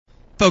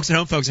Folks at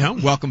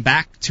home, welcome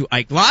back to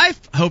Ike Live.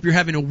 Hope you're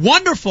having a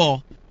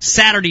wonderful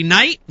Saturday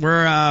night.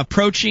 We're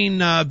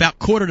approaching about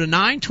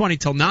 8:45, 20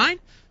 till 9.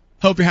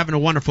 Hope you're having a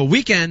wonderful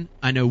weekend.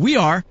 I know we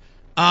are.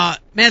 Man,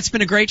 it's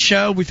been a great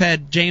show. We've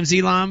had James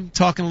Elam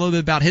talking a little bit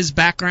about his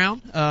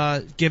background,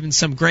 giving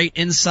some great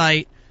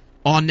insight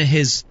on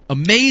his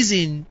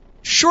amazing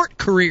short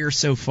career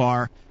so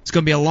far. It's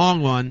going to be a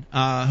long one.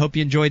 Hope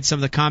you enjoyed some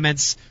of the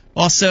comments.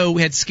 Also,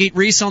 we had Skeet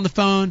Reese on the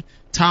phone,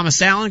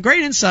 Thomas Allen.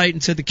 Great insight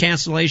into the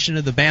cancellation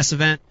of the Bass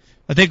event.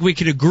 I think we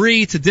could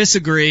agree to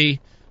disagree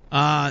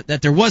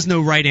that there was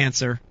no right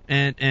answer,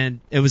 and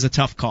it was a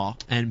tough call,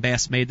 and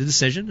Bass made the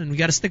decision, and we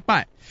got to stick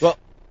by it. Well,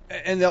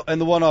 and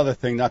the one other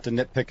thing, not to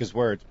nitpick his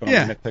words, but I'm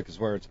going to nitpick his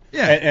words.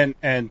 Yeah.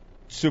 And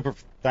super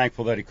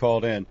thankful that he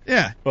called in.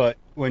 Yeah. But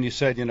when you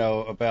said,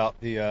 about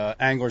the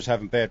anglers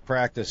having bad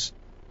practice,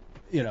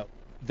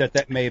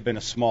 that may have been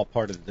a small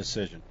part of the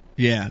decision.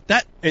 Yeah,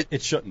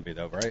 it shouldn't be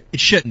though, right? It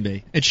shouldn't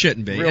be. It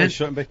shouldn't be. Really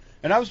shouldn't be.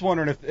 And I was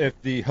wondering if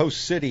the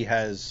host city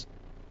has,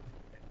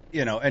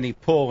 any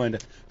pull into,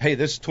 hey,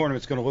 this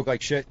tournament's going to look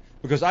like shit,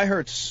 because I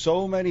heard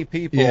so many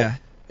people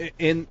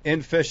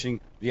in fishing,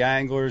 the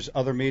anglers,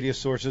 other media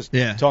sources,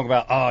 talking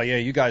about, oh yeah,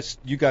 you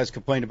guys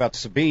complained about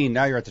Sabine,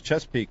 now you're at the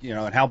Chesapeake,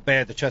 and how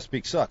bad the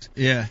Chesapeake sucks.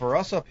 Yeah. For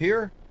us up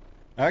here,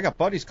 I got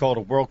buddies called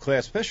a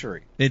world-class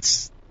fishery.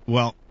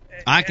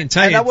 I can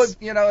tell you.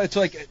 And it's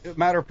like a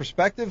matter of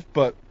perspective,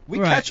 but we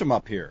catch them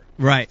up here.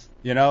 Right.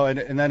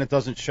 And then it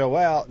doesn't show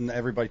out, and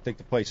everybody think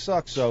the place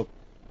sucks. So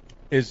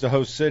is the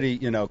host city,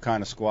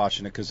 kind of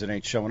squashing it because it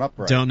ain't showing up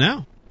right? Don't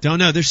know.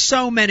 There's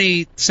so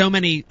many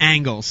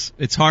angles.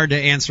 It's hard to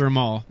answer them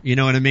all. You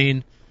know what I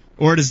mean?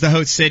 Or does the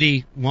host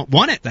city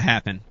want it to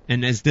happen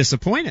and is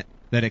disappointed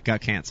that it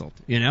got canceled?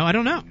 I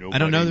don't know.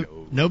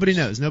 Nobody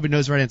knows. Nobody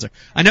knows the right answer.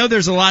 I know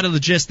there's a lot of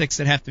logistics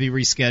that have to be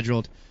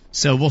rescheduled.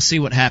 So we'll see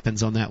what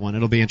happens on that one.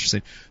 It'll be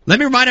interesting. Let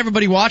me remind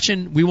everybody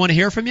watching, we want to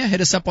hear from you. Hit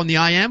us up on the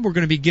IM. We're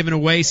going to be giving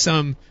away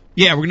some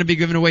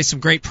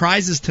great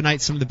prizes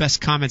tonight, some of the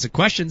best comments and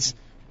questions.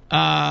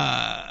 Brian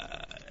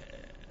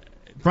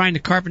the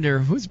Carpenter,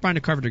 who's Brian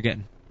the Carpenter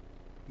getting?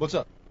 What's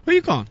up? Who are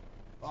you calling?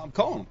 I'm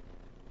calling him.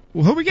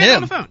 Well, who are we getting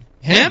on the phone?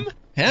 Him.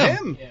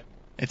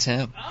 It's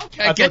him.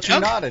 Okay. I thought you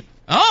nodded.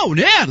 Oh,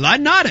 yeah, I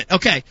nodded.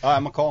 Okay. All right,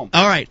 I'm going to call him.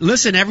 All right,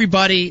 listen,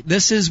 everybody,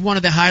 this is one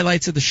of the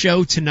highlights of the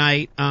show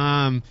tonight.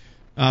 Brian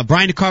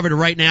DeCarpenter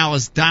right now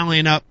is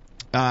dialing up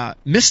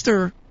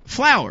Mr.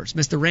 Flowers,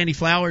 Mr. Randy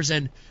Flowers,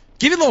 and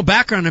give you a little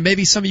background, and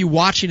maybe some of you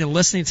watching and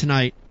listening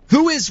tonight.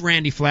 Who is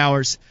Randy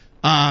Flowers?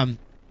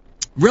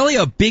 Really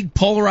a big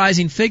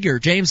polarizing figure.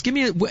 James,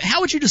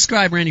 how would you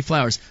describe Randy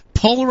Flowers?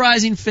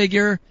 Polarizing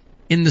figure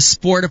in the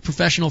sport of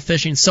professional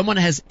fishing, someone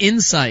that has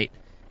insight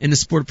in the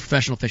sport of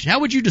professional fishing. How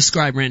would you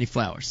describe Randy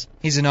Flowers?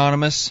 He's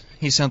anonymous.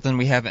 He's something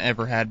we haven't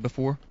ever had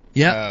before.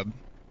 Yeah.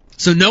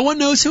 So no one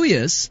knows who he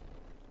is?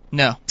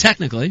 No.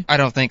 Technically? I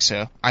don't think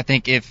so. I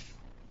think if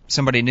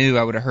somebody knew,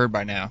 I would have heard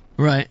by now.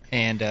 Right.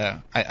 And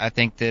I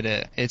think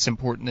that it's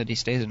important that he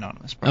stays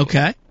anonymous. Probably.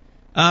 Okay.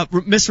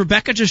 Miss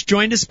Rebecca just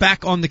joined us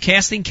back on the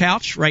casting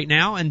couch right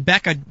now, and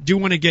Beck, I do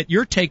want to get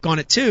your take on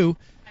it too.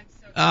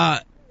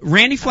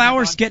 Randy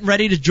Flowers getting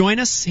ready to join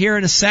us here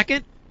in a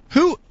second.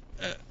 Who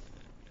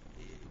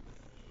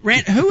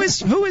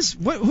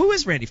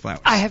is Randy Flowers?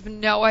 I have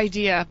no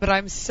idea, but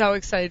I'm so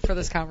excited for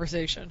this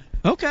conversation.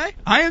 Okay,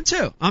 I am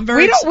too. I'm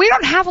We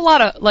don't have a lot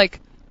of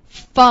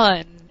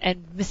fun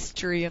and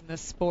mystery in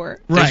this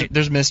sport. Right.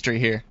 There's mystery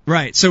here.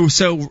 Right. So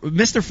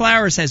Mr.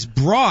 Flowers has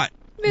brought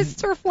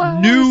Mr.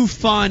 Flowers new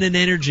fun and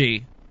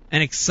energy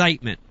and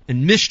excitement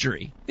and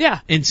mystery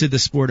into the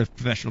sport of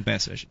professional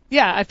bass fishing.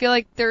 Yeah, I feel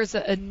like there's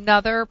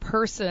another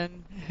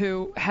person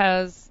who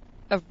has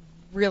a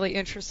really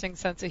interesting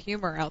sense of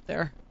humor out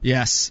there.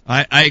 Yes,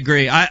 I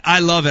agree. I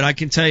love it. I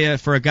can tell you,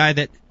 for a guy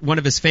that one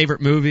of his favorite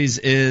movies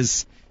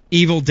is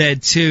Evil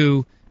Dead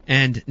 2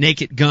 and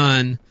Naked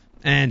Gun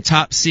and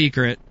Top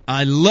Secret,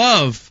 I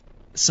love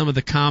some of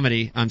the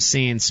comedy I'm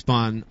seeing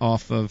spun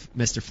off of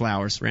Mr.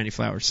 Flowers, Randy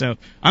Flowers. So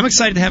I'm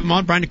excited to have him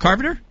on. Brian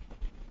DeCarpenter?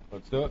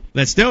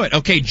 Let's do it.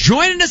 Okay,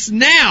 joining us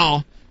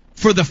now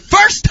for the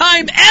first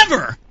time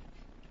ever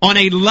on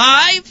a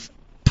live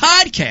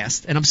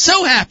podcast, and I'm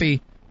so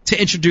happy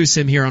to introduce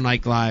him here on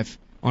Ike Live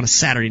on a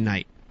Saturday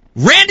night.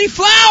 Randy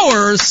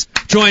Flowers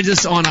joins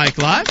us on Ike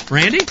Live.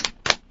 Randy?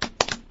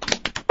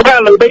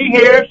 Proud to be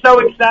here. So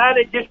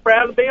excited. Just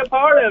proud to be a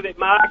part of it.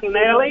 Mike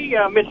Nelly,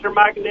 Mr.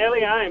 Mike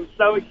Nelly, I am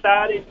so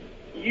excited.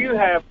 You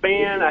have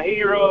been a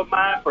hero of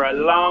mine for a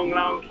long,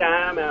 long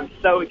time. I'm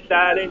so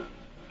excited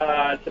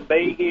to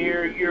be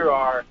here. You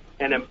are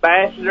an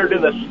ambassador to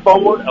the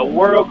sport, a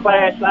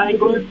world-class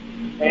angler,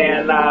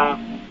 and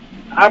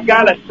I've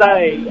got to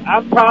say,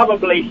 I'd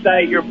probably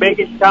say your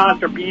biggest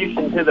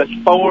contribution to the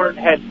sport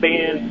has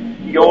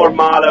been your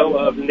motto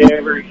of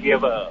never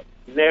give up.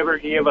 Never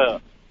give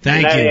up.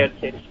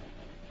 Thank you.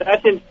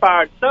 That's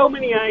inspired so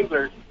many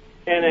anglers,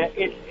 and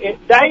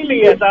it's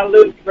daily as I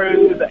look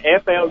through the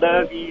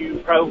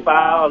FLW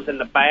profiles and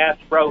the bass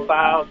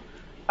profiles,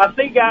 I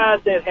see guys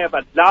that have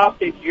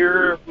adopted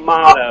your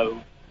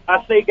motto.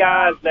 I see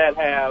guys that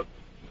have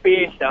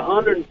fished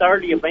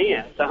 130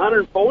 events,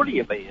 140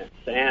 events,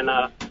 and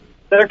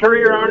their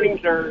career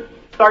earnings are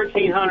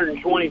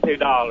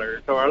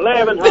 $1,322 or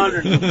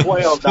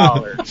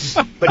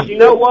 $1,112. But you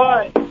know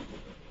what?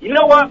 You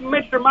know what,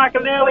 Mr.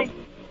 McAnally?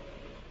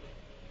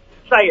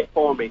 Say it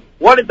for me.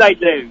 What did they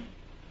do?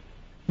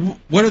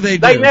 What do they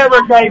do? They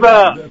never gave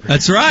up.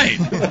 That's right.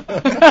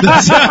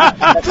 That's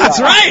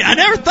right. I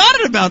never thought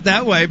it about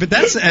that way, but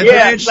that's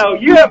yeah. So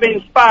you have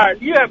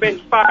inspired. You have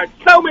inspired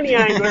so many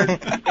anglers,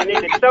 and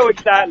it is so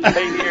exciting to be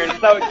here and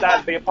so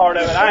excited to be a part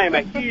of it. I am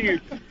a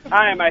huge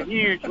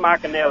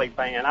McAnally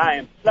fan. I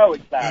am so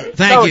excited.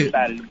 Thank you.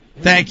 Excited.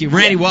 Thank you,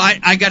 Randy. Well,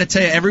 I got to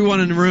tell you, everyone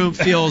in the room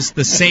feels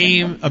the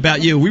same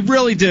about you. We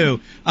really do.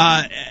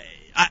 I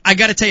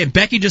got to tell you,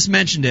 Becky just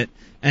mentioned it.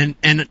 And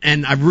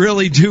I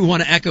really do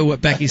want to echo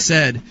what Becky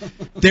said.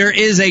 There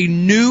is a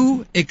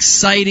new,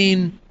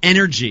 exciting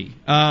energy,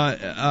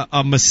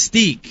 a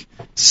mystique,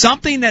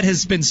 something that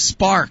has been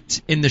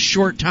sparked in the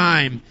short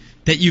time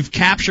that you've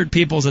captured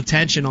people's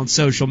attention on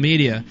social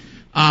media.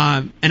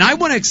 And I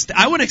want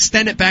to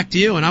extend it back to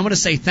you, and I want to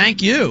say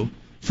thank you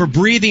for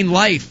breathing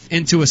life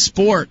into a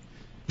sport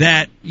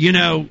that, you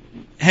know,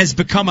 has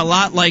become a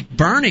lot like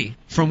Bernie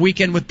from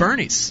Weekend with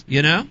Bernie's,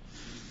 you know?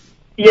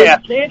 Yeah,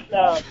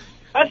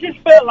 I just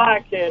felt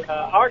like that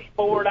our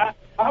sport,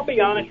 I'll be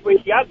honest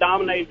with you, I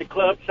dominated the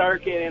club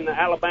circuit in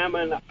Alabama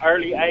in the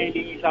early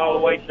 80s all the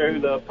way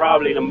through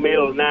probably the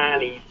middle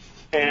 90s.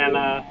 And,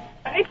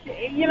 I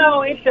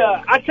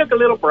took a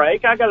little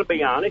break. I got to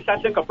be honest.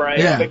 I took a break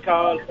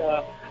because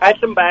I had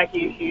some back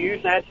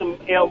issues, I had some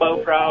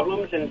elbow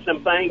problems and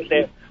some things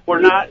that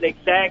were not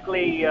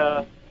exactly,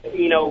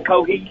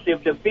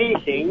 cohesive to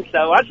fishing.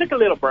 So I took a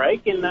little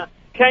break and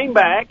came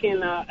back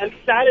and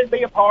excited to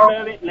be a part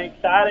of it and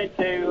excited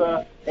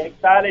to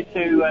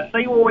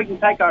see where we can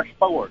take our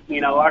sport.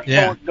 You know, our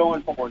sport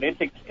going forward.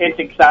 It's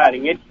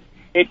exciting.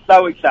 It's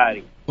so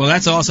exciting. Well,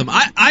 that's awesome.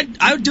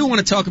 I do want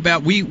to talk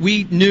about,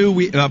 we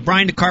knew,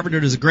 Brian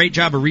DeCarpenter does a great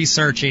job of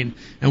researching,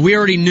 and we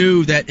already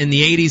knew that in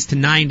the 80s to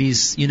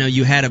 90s, you know,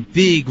 you had a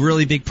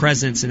really big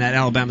presence in that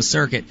Alabama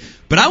circuit.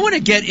 But I want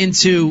to get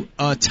into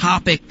a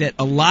topic that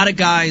a lot of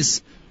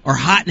guys are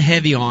hot and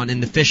heavy on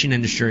in the fishing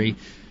industry,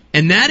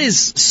 and that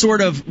is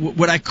sort of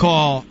what I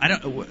call,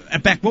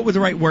 Beck, what would the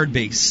right word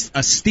be?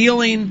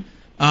 Stealing,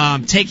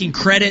 taking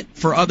credit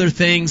for other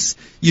things.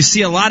 You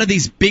see a lot of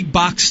these big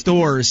box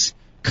stores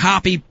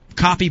copy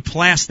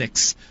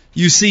plastics.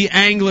 You see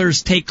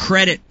anglers take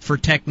credit for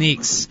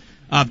techniques.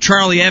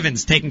 Charlie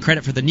Evans taking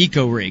credit for the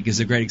Nico rig is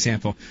a great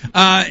example.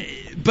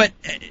 But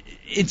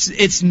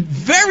it's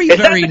very, very. Is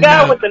that the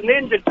guy with the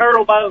Ninja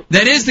Turtle boat?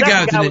 That is the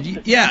guy with the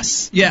Ninja.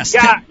 Yes. Yes,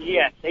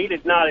 he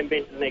did not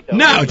invent the Nico.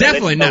 No,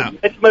 definitely no.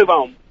 Let's move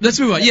on.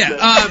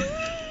 Yeah.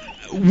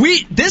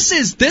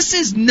 This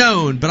is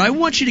known, but I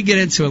want you to get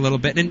into it a little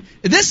bit. And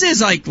this is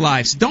like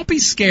live, so don't be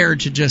scared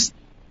to just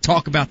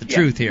talk about the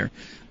truth here.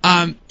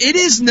 It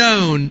is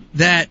known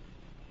that,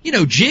 you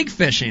know, jig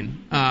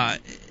fishing,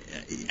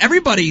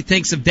 everybody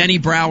thinks of Denny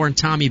Brower and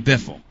Tommy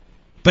Biffle.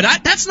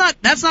 But that's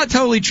not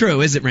totally true,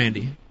 is it,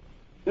 Randy?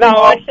 No,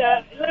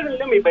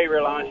 let me be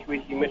real honest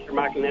with you, Mr.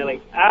 McAnally.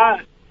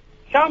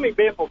 Tommy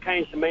Biffle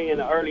came to me in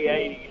the early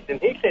 80s,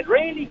 and he said,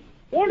 Randy,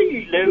 what are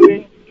you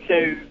doing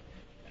to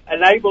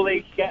enable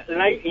these, catch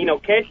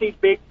these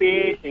big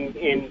fish? And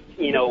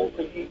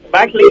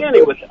back then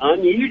it was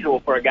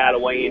unusual for a guy to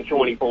weigh in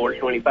 24 or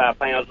 25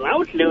 pounds, and I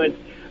was doing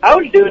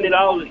it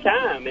all the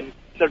time. And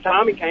so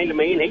Tommy came to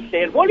me and he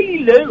said, what are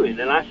you doing?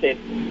 And I said,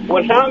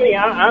 well, Tommy,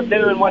 I'm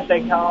doing what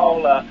they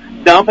call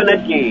dumping a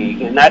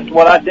jig, and that's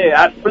what I do.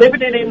 I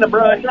flipping it in the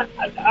brush.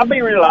 I'll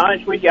be real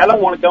honest with you. I don't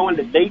want to go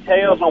into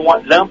details on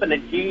what dumping a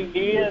jig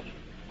is,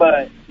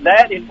 but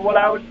that is what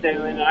I was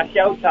doing. And I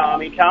showed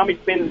Tommy. Tommy's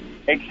been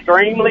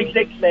extremely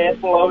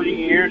successful over the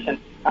years, and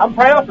I'm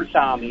proud for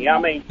Tommy. I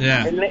mean,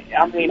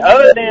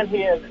 other than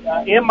his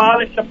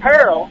immodest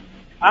apparel,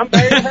 I'm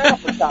very proud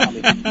for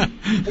Tommy.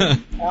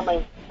 I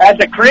mean, as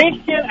a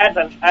Christian, as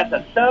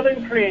a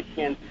Southern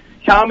Christian,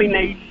 Tommy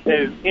needs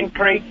to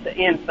increase the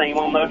inseam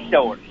on those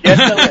shorts.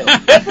 Just a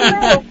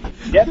little.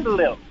 Just a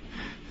little.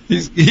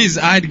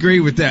 I'd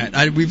agree with that.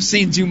 We've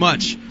seen too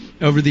much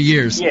over the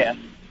years. Yes.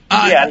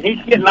 And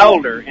he's getting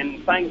older,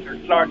 and things are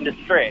starting to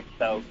stretch,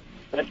 so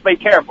let's be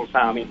careful,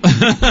 Tommy.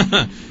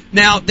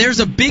 Now,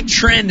 there's a big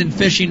trend in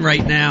fishing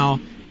right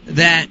now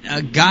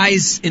that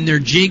guys in their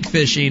jig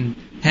fishing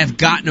have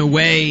gotten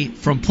away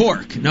from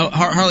pork. No,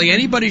 hardly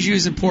anybody's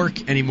using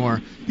pork anymore.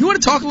 You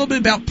want to talk a little bit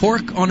about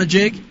pork on a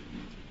jig?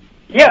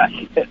 Yes.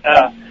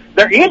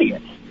 They're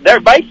idiots. They're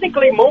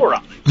basically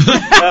morons.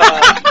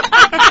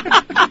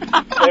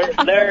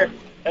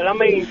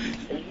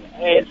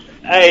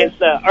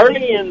 It's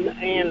early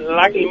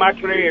in my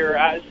career,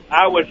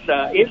 I was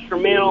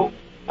instrumental.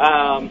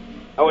 I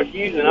was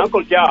using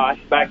Uncle Josh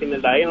back in the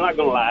day. I'm not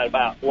going to lie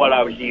about what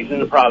I was using,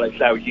 the products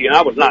I was using.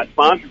 I was not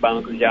sponsored by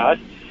Uncle Josh.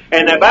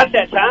 And about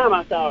that time,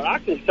 I thought I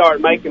can start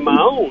making my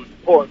own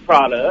pork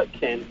products.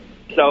 And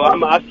so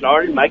I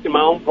started making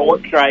my own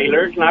pork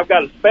trailers. And I've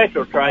got a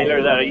special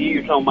trailer that I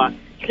use on my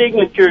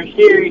signature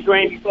series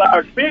Randy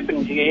Flowers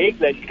flipping jig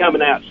that's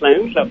coming out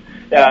soon. So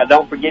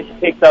don't forget to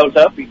pick those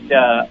up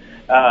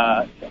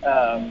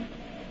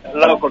at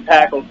local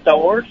tackle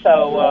stores.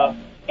 So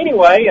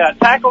anyway,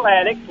 Tackle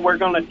Addict, we're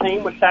going to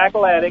team with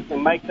Tackle Addict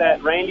and make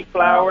that Randy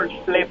Flowers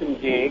flipping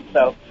jig.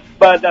 So,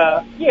 but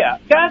yeah,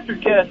 guys are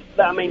just,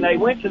 I mean, they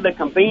went to the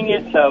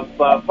convenience of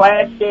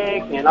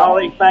plastic and all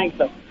these things.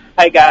 So,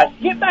 hey guys,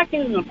 get back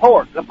into the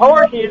pork. The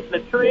pork is the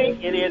trick.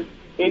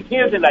 It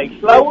gives it a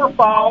slower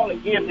fall.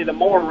 It gives it a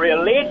more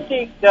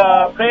realistic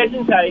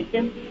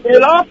presentation.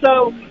 It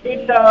also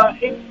it's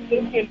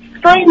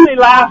extremely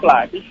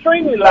lifelike.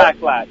 Extremely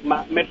lifelike,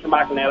 Mr.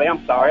 McAnally.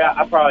 I'm sorry,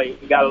 I probably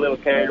got a little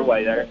carried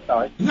away there.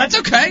 Sorry. That's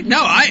okay. No,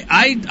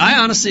 I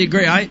honestly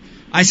agree.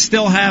 I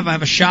still have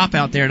a shop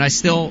out there, and I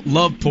still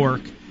love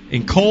pork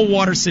in cold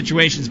water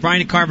situations.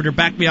 Brian Carpenter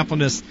backed me up on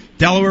this.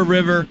 Delaware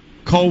River,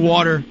 cold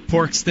water,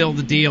 pork still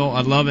the deal.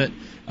 I love it.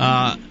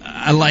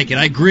 I like it.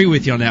 I agree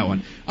with you on that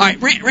one. All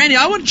right, Randy,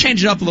 I want to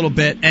change it up a little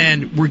bit,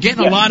 and we're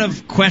getting a lot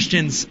of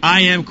questions,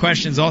 IM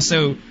questions.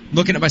 Also,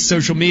 looking at my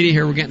social media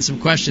here, we're getting some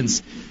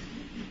questions.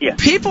 Yeah.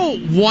 People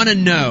want to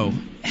know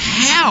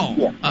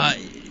how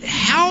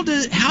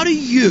does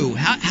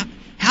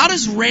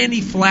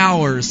Randy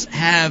Flowers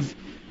have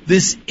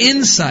this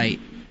insight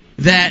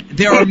that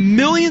there are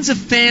millions of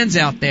fans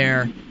out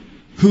there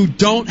who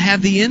don't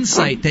have the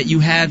insight that you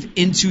have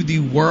into the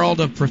world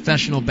of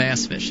professional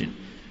bass fishing?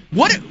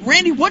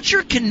 Randy, what's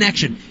your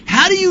connection?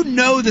 How do you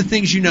know the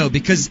things you know?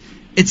 Because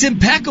it's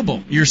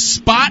impeccable. You're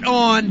spot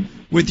on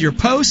with your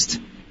post.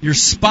 You're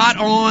spot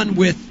on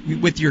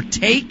with your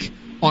take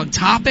on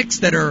topics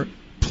that are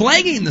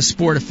plaguing the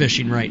sport of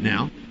fishing right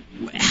now.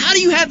 How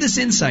do you have this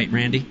insight,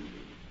 Randy?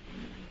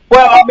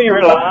 Well, I'll be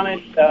real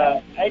honest.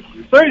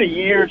 Through the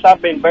years,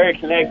 I've been very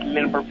connected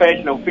in the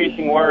professional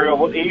fishing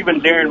world, even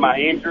during my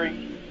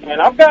injury. And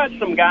I've got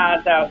some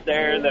guys out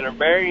there that are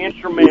very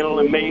instrumental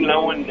in me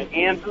knowing the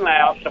ins and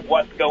outs of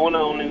what's going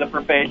on in the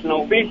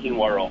professional fishing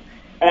world.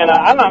 And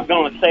I'm not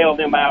going to sell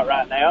them out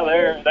right now.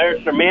 They're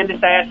a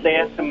tremendous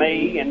asset to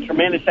me and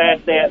tremendous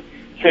asset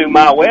to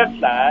my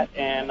website.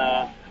 And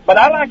but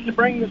I like to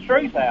bring the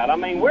truth out. I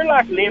mean, we're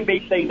like an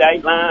NBC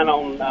Dateline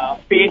on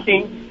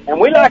fishing, and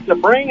we like to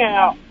bring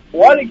out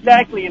what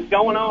exactly is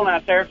going on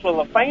out there so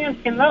the fans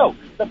can know.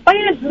 The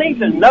fans need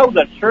to know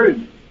the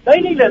truth. They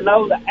need to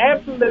know the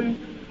absolute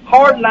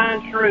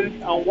hardline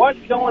truth on what's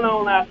going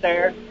on out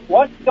there,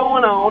 what's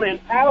going on, and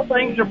how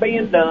things are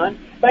being done.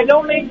 They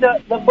don't need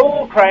the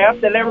bull crap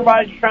that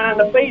everybody's trying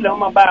to feed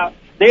them about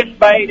this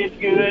bait is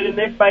good and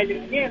this bait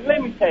is good.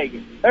 Let me tell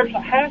you, there's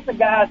half the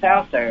guys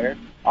out there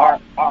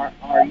are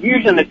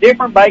using a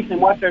different bait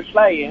than what they're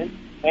saying,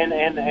 and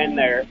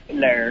they're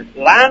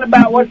lying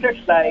about what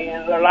they're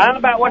saying. They're lying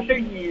about what they're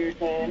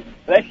using.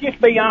 Let's just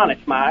be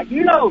honest, Mike.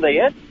 You know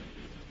this.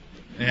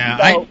 Yeah,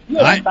 so,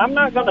 I'm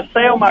not going to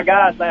sell my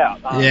guys out,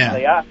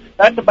 honestly. Yeah.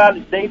 That's about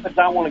as deep as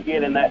I want to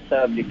get in that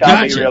subject.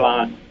 I'll be real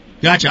honest.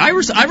 Gotcha. I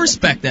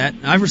respect that.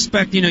 I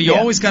respect, you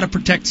always got to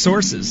protect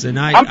sources. And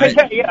that's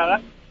it.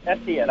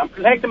 I'm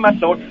protecting my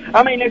source.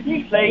 I mean, if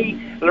you see,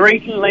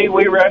 recently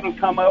we were able to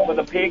come up with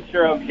a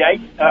picture of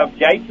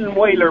Jason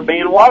Wheeler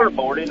being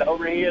waterboarded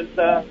over his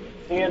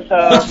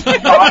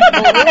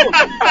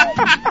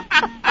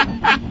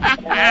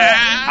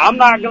I'm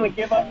not going to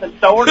give up the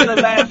source of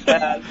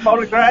that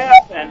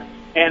photograph,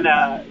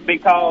 and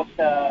because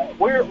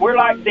we're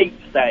like deep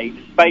state,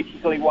 is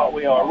basically what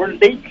we are. We're the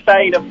deep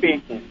state of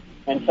fishing,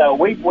 and so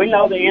we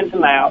know the ins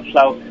and outs.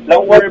 So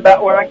don't worry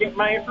about where I get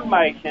my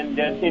information.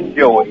 Just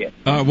enjoy it.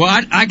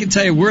 Well, I can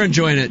tell you we're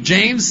enjoying it,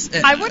 James.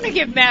 I want to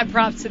give mad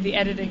props to the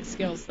editing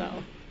skills,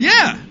 though.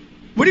 Yeah.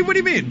 What do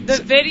you mean? The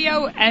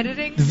video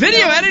editing? The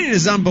video editing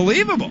is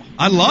unbelievable.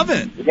 I love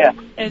it. Yeah.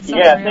 It's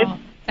unreal.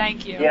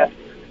 Thank you. Yeah.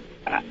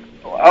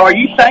 Are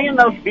you saying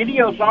those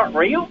videos aren't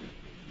real?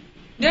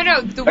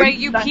 No, the way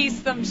you piece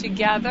them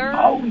together.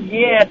 Oh,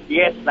 yes,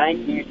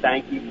 thank you.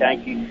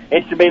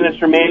 It's been a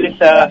tremendous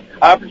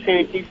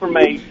opportunity for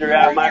me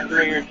throughout my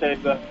career to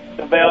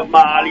develop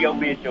my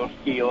audio-visual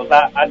skills.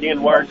 I did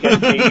work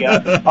at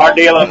the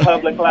Ardilla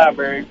Public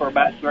Library for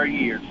about 3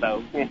 years,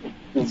 so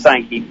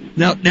thank you.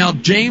 Now,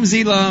 James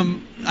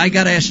Elam, I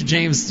got to ask you,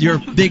 James, you're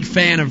a big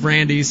fan of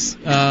Randy's.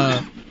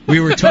 We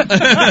were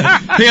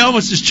he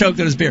almost just choked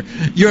on his beer.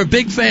 You're a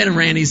big fan of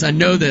Randy's. I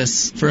know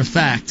this for a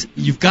fact.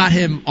 You've got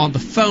him on the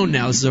phone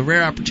now. This is a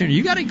rare opportunity.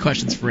 You got any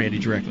questions for Randy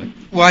directly?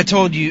 Well, I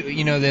told you,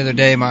 the other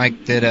day,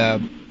 Mike, that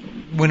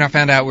when I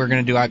found out we were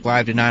going to do Ike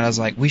Live tonight, I was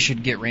like, we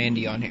should get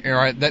Randy on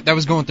here. That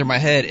was going through my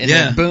head, and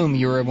then boom,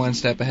 you were one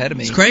step ahead of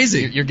me. It's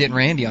crazy. You're getting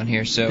Randy on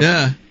here,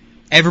 so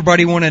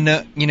everybody wants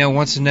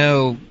to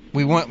know.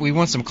 We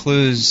want some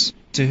clues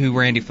to who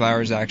Randy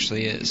Flowers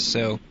actually is.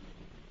 So,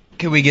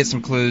 can we get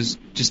some clues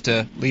just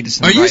to lead us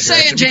in the right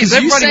direction? James? Because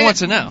everybody wants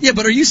to know. Yeah,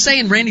 but are you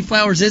saying Randy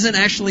Flowers isn't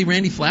actually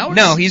Randy Flowers?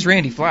 No, he's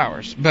Randy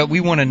Flowers, but we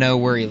want to know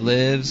where he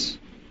lives.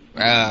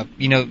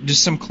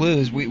 Just some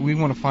clues. We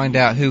want to find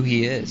out who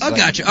he is. Oh,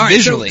 gotcha. All right.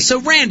 Visually. So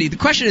Randy, the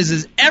question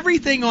is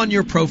everything on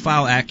your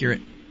profile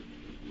accurate?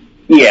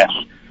 Yes.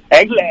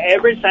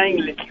 Everything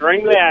is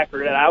extremely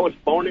accurate. I was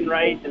born and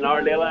raised in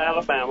Ardella,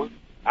 Alabama.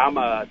 I'm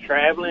a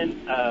traveling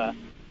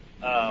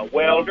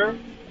welder,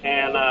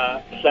 and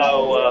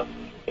so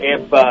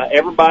if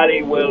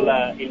everybody will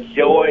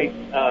enjoy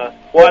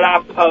what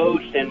I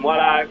post and what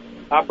I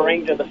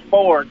bring to the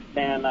sport,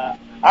 then I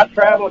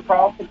travel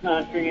across the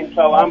country, and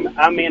so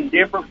I'm in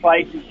different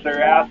places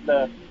throughout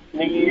the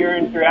year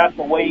and throughout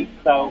the week.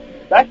 So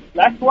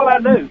that's what I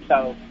do.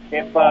 So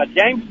if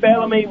James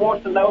Bellamy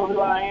wants to know who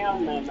I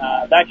am, then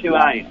that's who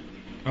I am.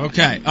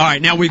 Okay. All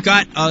right. Now we've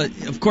got,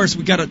 of course,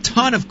 we've got a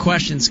ton of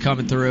questions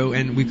coming through,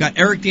 and we've got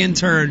Eric the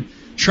intern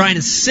trying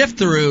to sift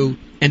through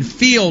and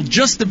field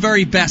just the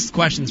very best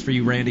questions for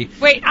you, Randy.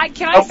 Wait,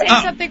 can I say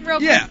something real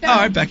quick? Yeah. Though? All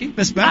right, Becky.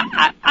 Miss Beck.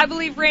 I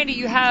believe, Randy,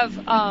 you have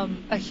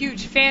a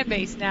huge fan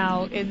base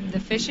now in the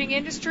fishing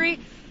industry.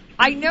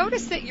 I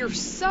noticed that your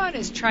son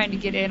is trying to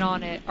get in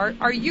on it.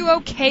 Are you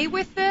okay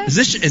with this?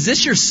 Is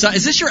this your son?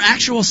 Is this your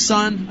actual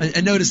son?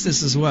 I noticed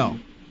this as well.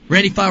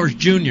 Randy Flowers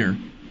Jr.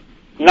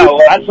 No,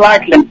 I'd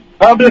like to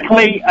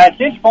publicly, at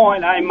this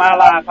point in my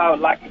life, I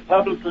would like to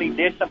publicly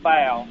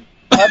disavow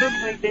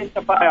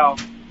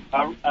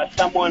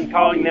someone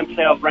calling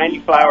themselves Randy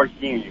Flowers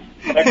Jr.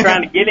 They're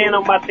trying to get in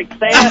on my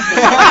success.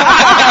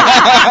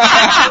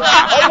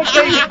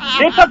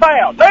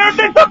 Disavow. They're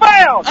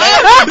disavowed.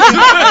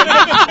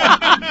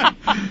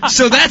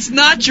 So that's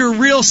not your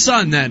real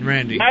son then,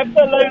 Randy?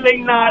 Absolutely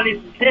not.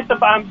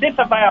 I'm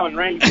disavowing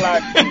Randy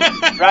Flowers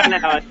right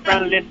now in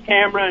front of this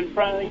camera, in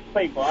front of these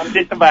people. I'm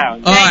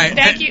disavowing. All right.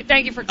 Thank you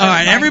for clarifying. All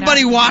right,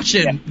 everybody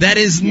watching, that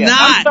is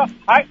not...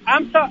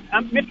 I'm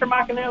Mr.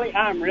 McAnally,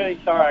 I'm really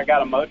sorry I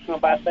got emotional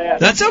about that.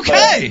 That's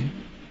okay.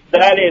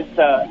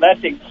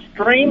 That's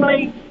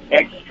extremely,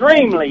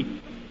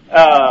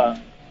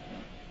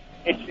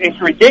 it's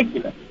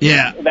ridiculous.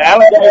 Yeah. The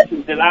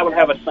allegations that I would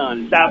have a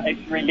son,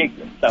 it's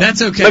ridiculous. So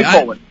that's okay. Move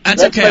forward.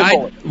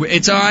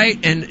 It's all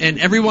right, and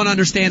everyone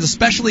understands,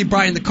 especially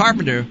Brian the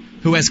Carpenter,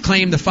 who has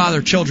claimed to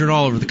father children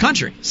all over the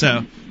country.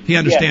 So he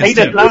understands, he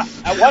does not.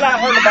 What I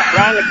heard about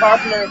Brian the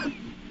Carpenter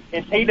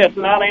is he does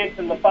not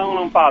answer the phone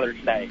on Father's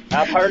Day.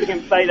 I've heard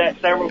him say that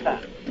several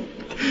times.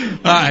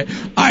 All right,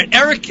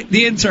 Eric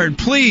the intern,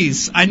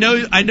 please. I know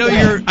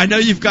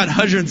you've got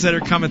hundreds that are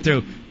coming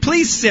through.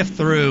 Please sift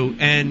through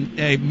and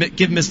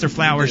give Mr.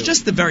 Flowers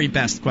just the very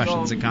best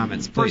questions and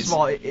comments, please. First of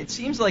all, it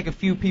seems like a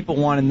few people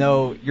want to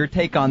know your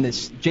take on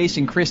this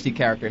Jason Christie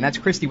character, and that's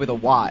Christie with a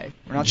Y.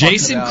 We're not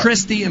Jason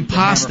Christie,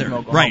 imposter.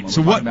 Right.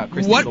 So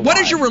what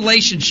is your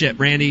relationship,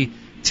 Randy,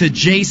 to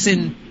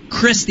Jason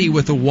Christie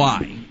with a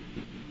Y?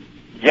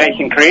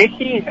 Jason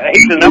Christie,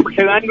 he's the number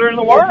 2 angler in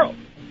the world.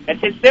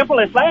 It's as simple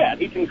as that.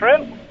 He's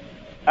incredible.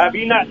 Have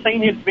you not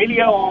seen his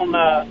video on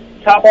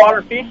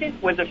topwater fishing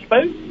with a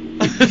spook?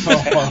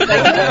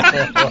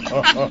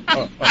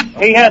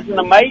 He has an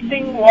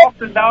amazing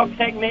walk-the-dog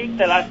technique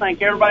that I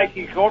think everybody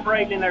should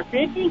incorporate in their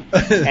fishing.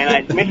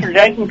 And Mr.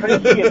 Jason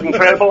Christie is an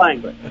incredible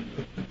angler.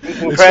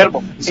 He's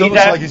incredible. It's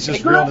almost like he's just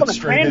he grew up on a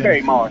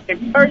cranberry marsh.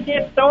 Have you heard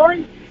his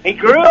story? He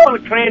grew up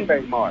on a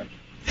cranberry marsh.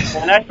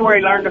 And that's where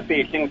he learned to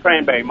fish, in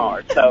cranberry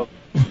marsh. So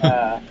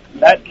that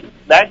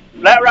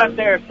right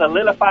there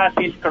solidifies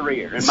his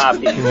career, in my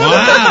opinion.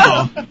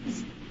 Wow.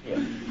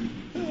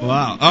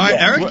 Wow. All right,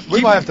 Eric.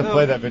 We might have to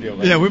play that video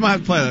later. Yeah, we might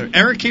have to play that.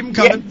 Eric, keep him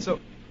coming. Yeah. So,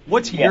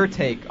 what's your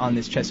take on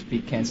this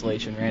Chesapeake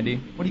cancellation, Randy?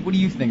 What do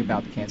you think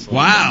about the cancellation?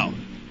 Wow.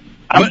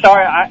 I'm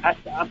sorry.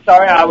 I'm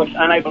sorry. I was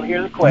unable to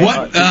hear the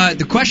question.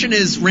 The question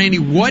is, Randy,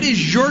 what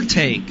is your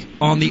take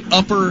on the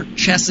Upper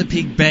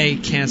Chesapeake Bay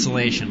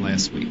cancellation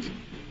last week?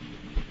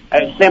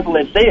 As simple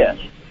as this: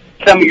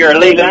 some of your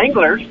elite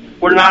anglers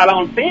were not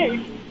on fish,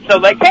 so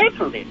they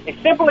canceled it.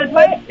 It's simple as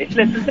that. It's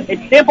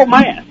simple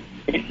math.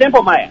 It's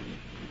simple math.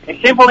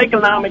 It's simple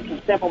economics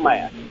and simple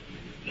math.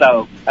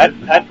 So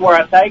that's where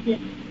I take it.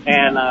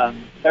 And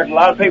there's a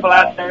lot of people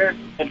out there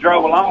that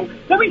drove along.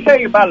 Let me tell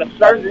you about a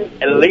certain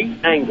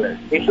elite angler.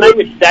 His name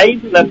is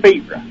Dave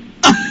Lefebvre.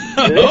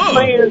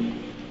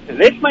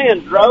 This man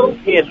drove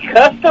his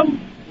custom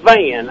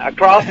van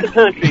across the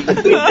country to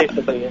fish this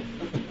event.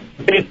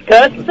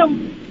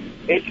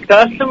 His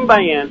custom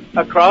van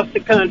across the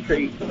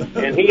country,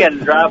 and he had to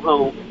drive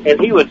home, and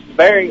he was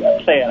very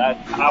upset.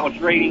 I was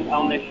reading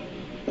on this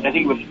that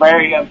he was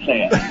very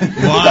upset.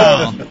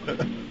 Wow.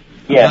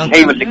 Yes,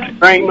 he was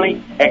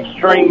extremely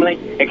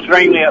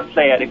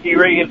upset. If you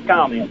read his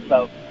comments,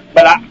 but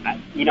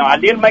I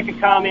did make a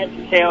comment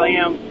to tell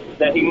him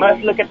that he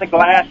must look at the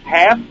glass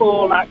half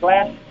full, not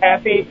glass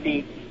half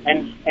empty,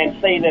 and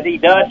see that he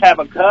does have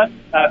a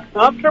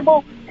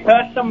comfortable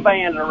custom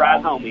van to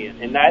ride home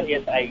in, and that's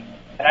a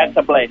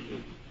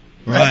blessing.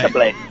 Right. That's a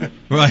blessing.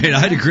 Right,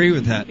 I'd agree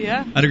with that.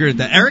 Yeah. I'd agree with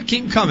that. Eric,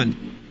 keep coming.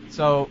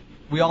 So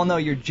we all know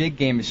your jig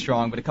game is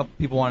strong, but a couple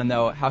people want to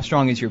know, how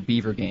strong is your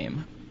beaver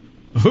game?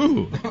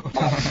 Ooh.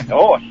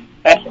 Oh, is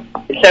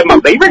that my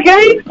beaver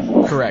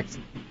game? Correct.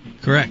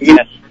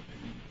 Yes.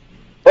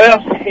 Well,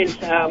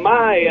 in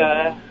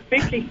my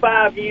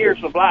 55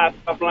 years of life,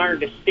 I've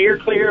learned to steer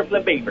clear of the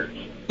beavers.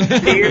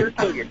 Steer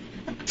clear.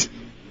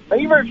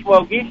 Beavers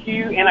will get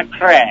you in a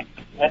crack,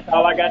 That's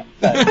all I got to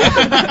say.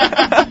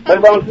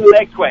 Move on to the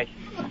next question.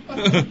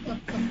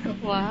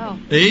 Wow.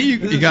 Hey,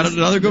 you got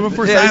another good one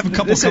for us? Yeah, I have a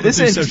couple this is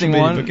an interesting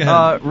media, one. but go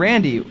ahead.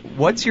 Randy,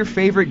 what's your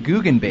favorite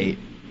Guggen bait?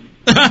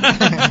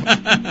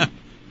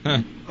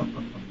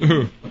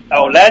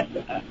 Oh, that's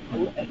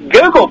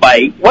Google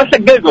bait. What's a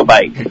Google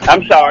bait?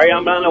 I'm sorry,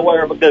 I'm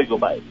unaware of a Google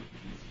bait.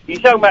 You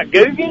talking about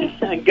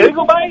Guggens and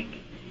Google bait?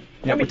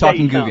 Yeah, we're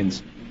talking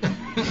Guggens.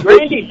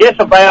 Randy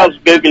disavows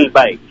Guggen's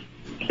bait.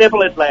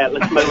 Simple as that.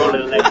 Let's move on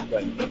to the next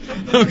question.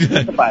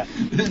 Okay.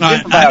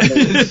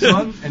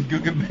 Sun and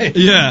Guggen Bates.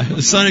 Yeah,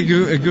 the Sun and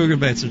Guggen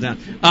Bates are down.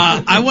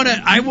 I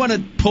want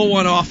to pull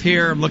one off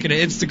here. I'm looking at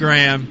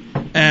Instagram,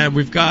 and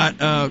we've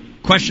got a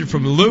question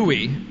from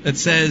Louie that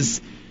says,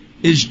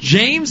 "Is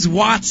James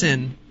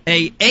Watson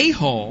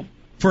a-hole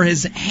for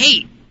his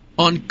hate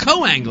on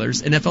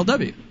co-anglers in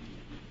FLW?"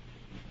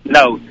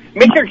 No.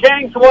 Mr.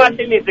 James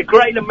Watson is a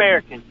great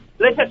American.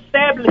 Let's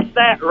establish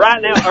that right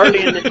now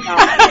early in this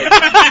conversation.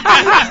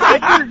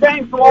 Mr.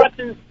 James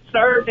Watson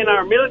served in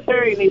our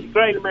military, and he's a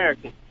great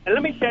American. And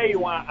let me tell you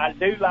why I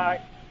do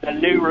like the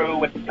new rule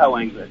with the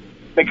co-anglers.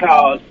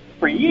 Because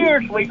for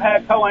years we've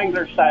had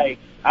co-anglers say,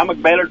 I'm a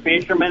better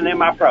fisherman than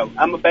my pro.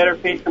 I'm a better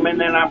fisherman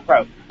than I'm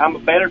pro. I'm a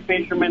better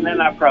fisherman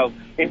than I'm pro.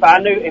 If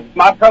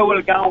my pro would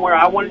have gone where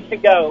I wanted to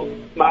go,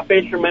 my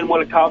fisherman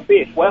would have caught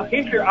fish. Well,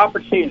 here's your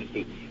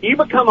opportunity. You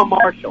become a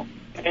marshal.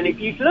 And if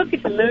you look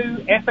at the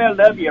new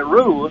FLW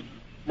rules,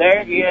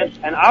 there is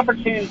an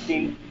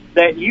opportunity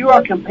that you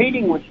are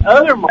competing with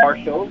other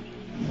marshals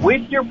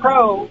with your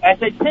pro as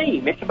a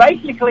team. It's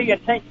basically a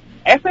team.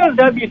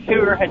 FLW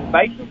Tour has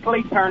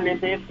basically turned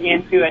this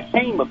into a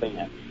team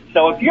event.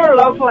 So if you're a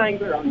local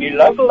angler on your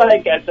local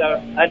lake as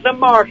a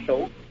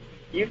marshal,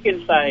 you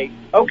can say,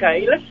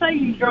 okay, let's say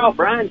you draw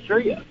Brian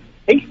Shria.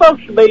 He's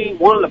supposed to be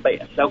one of the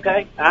best,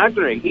 okay? I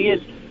agree. He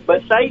is.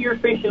 But say you're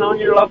fishing on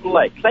your local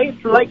lake. Say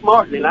it's Lake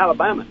Martin in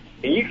Alabama.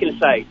 And you can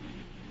say,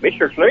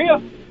 Mr.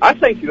 Shria, I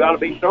think you ought to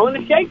be throwing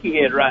the shaky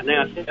head right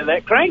now instead of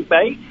that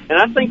crankbait, and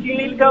I think you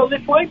need to go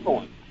this way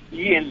for him.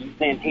 And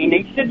then he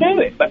needs to do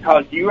it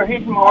because you are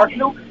his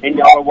marshal, and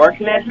y'all are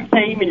working as a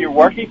team, and you're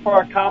working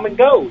for a common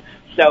goal.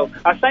 So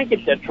I think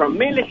it's a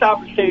tremendous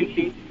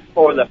opportunity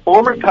for the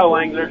former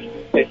co-anglers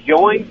to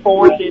join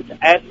forces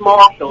as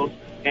marshals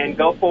and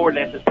go forward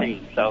as a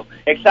team. So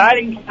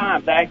exciting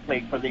times,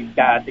 actually, for these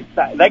guys.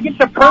 They get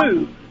to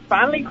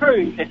finally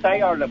prove that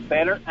they are the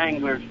better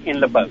anglers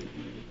in the boat.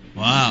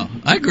 Wow.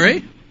 I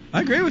agree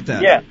with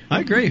that. Yeah.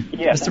 I agree.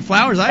 Yeah. Mr.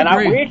 Flowers, I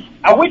agree.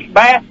 I wish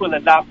Bass would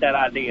adopt that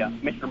idea,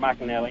 Mr.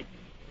 McAnally.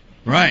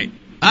 Right.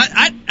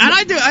 I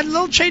a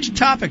little change of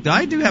topic, though.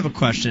 I do have a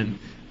question.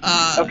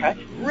 Okay.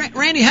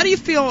 Randy, how do you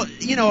feel,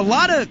 a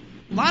lot of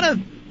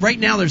right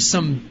now there's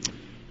some,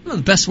 I don't know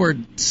the best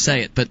word to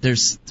say it, but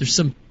there's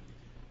some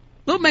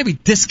little maybe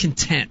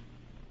discontent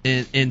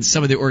in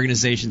some of the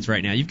organizations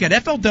right now. You've got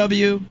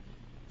FLW,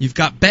 you've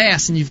got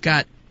Bass, and you've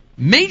got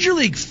Major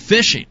League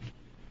Fishing.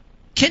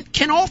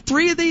 Can all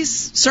three of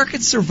these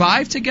circuits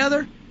survive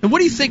together? And what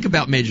do you think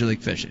about Major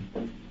League Fishing?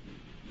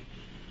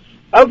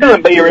 I'm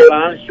going to be real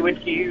honest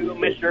with you,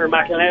 Mr.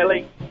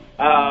 McAnally.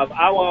 I've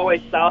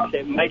always thought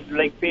that Major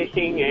League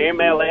Fishing and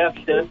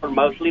MLF stood for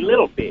mostly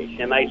little fish,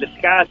 and they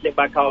disguised it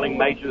by calling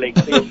Major League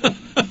Fishing.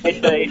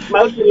 It's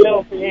mostly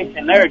little fish,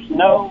 and there's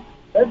no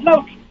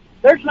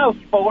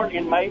sport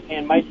in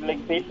Major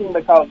League Fishing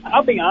because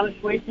I'll be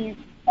honest with you,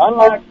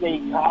 unlike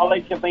the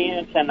college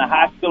events and the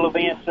high school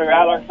events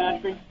throughout our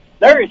country,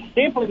 there is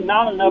simply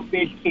not enough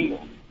fish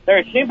killed. There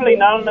is simply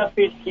not enough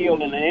fish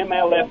killed in an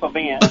MLF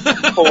event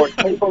for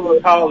people to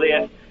call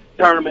this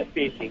tournament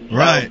fishing. So,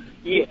 right.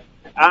 Yeah,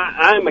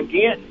 I'm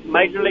against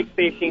Major League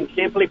Fishing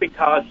simply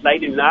because they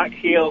do not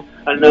kill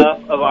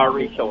enough of our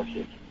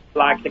resources,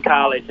 like the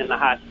college and the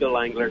high school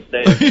anglers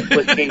that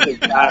was catching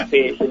 5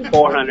 fish in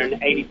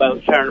 480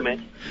 boat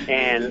tournaments,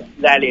 and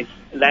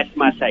that's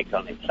my take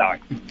on it. Sorry.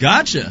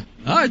 Gotcha.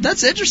 All right,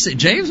 that's interesting.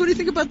 James, what do you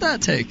think about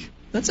that take?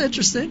 That's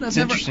interesting.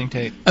 Interesting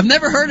take. I've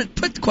never heard it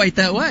put quite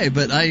that way,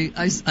 but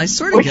I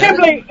sort of get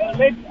it.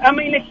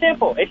 It's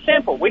simple. It's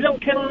simple. We don't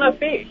kill enough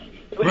fish.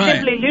 We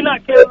simply do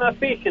not kill enough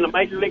fish in a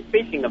Major League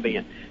Fishing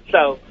event.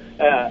 So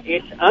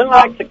it's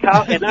unlike the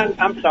college. And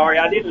I'm sorry,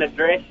 I didn't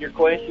address your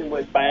question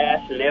with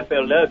Bass and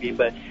FLW,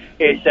 but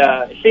it's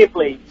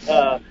simply.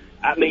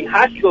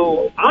 High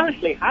school.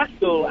 Honestly, high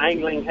school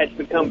angling has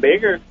become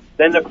bigger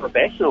than the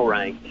professional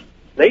ranks.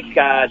 These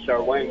guys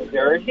are wearing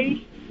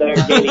jerseys. They're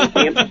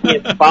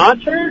getting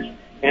sponsors,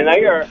 and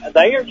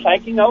they are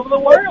taking over the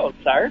world,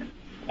 sir.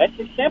 That's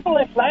as simple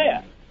as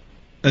that.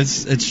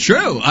 It's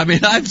true. I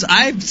mean,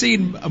 I've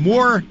seen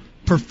more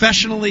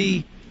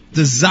professionally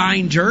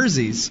designed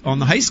jerseys on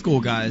the high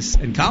school guys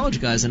and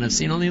college guys than I've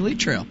seen on the Elite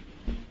Trail.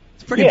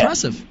 It's pretty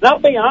impressive. I'll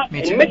be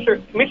honest. And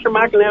Mr.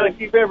 McAnally, if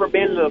you've ever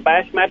been to the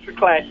Bassmaster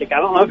Classic, I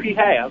don't know if you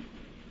have,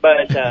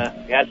 but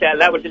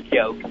that was a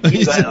joke.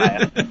 You go ahead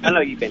and laugh. I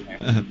know you've been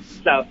there.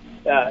 So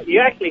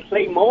you actually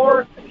see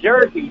more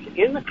jerseys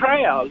in the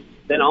crowd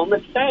than on the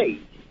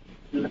stage.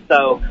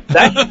 So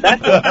that's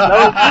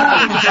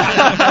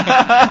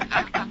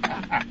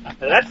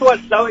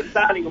what's so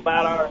exciting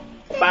about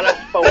about a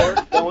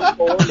sport going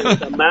forward. There's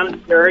the amount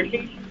of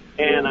jerseys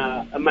and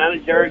amount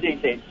of jerseys.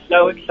 It's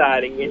so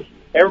exciting.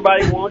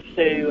 Everybody wants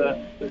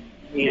to,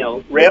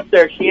 rep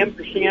their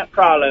 10%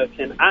 products,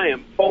 and I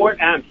am for it.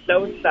 I'm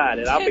so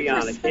excited. I'll be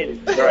honest. It is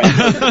great.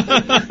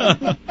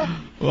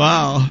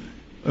 Wow.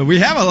 We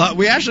have a lot.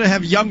 We actually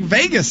have young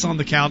Vegas on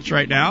the couch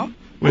right now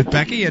with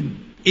Becky,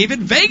 and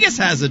even Vegas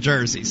has a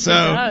jersey. So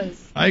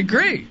I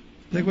agree.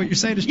 I think what you're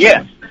saying is true.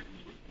 Yes.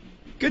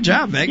 Good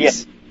job,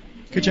 Vegas. Yes.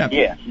 Good job.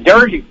 Yes.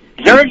 Jersey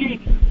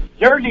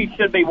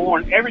should be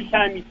worn every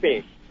time you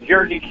fish.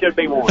 Jersey should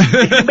be worn.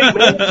 It should be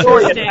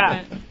mandatory at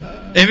times.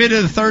 Even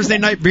in the Thursday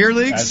night beer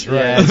leagues?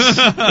 That's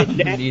right.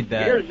 You need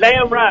that. You're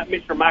damn right,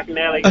 Mr.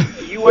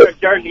 McAnally. You wear a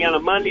jersey on a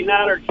Monday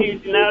night or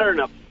Tuesday night or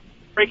a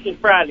freaking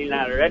Friday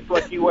nighter. That's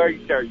what you wear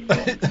your jersey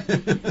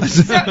for.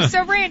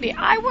 So Randy,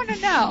 I want to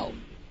know.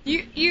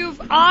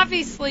 You've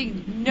obviously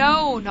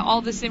known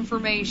all this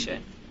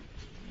information,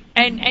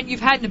 and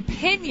you've had an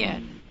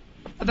opinion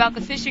about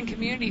the fishing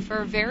community for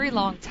a very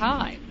long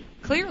time,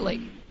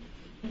 clearly.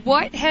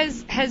 What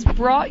has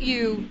brought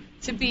you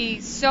to be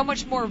so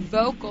much more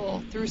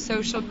vocal through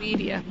social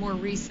media more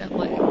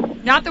recently?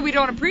 Not that we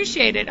don't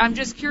appreciate it. I'm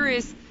just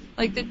curious,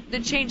 like the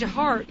change of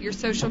heart, your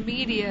social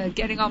media,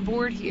 getting on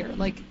board here.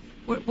 Like,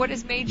 what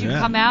has made you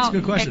come out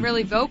and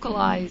really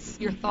vocalize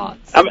your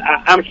thoughts?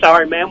 I'm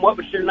sorry, ma'am. What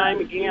was your name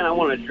again? I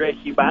want to address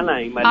you by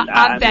name.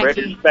 I'm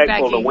Becky.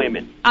 Respectful to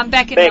women. I'm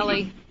Becky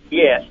Nelly.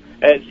 Yes.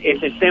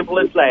 It's as simple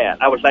as that.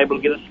 I was able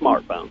to get a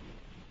smartphone.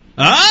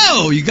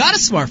 Oh, you got a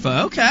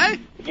smartphone. Okay.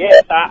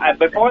 Yes,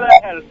 before that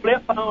I had a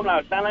flip phone. I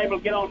was unable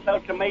to get on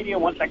social media.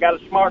 Once I got a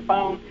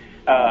smartphone,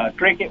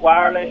 Cricket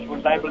Wireless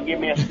was able to give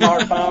me a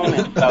smartphone,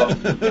 and so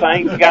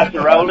things got to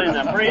rolling.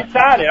 I'm pretty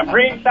excited. I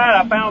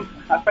found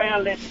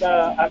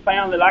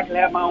that I can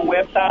have my own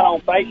website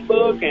on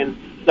Facebook, and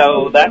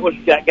so that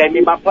gave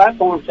me my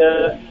platform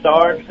to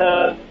start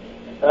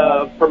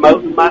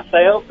promoting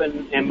myself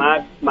and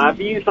my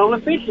views on the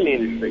fishing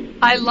industry.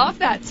 I love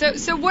that.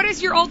 So what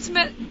is your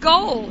ultimate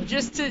goal?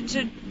 Just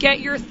to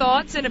get your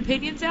thoughts and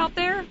opinions out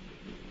there?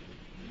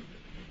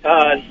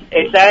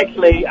 It's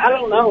actually, I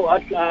don't know.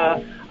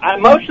 I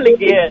mostly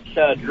get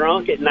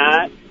drunk at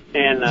night,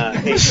 and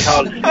it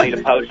causes me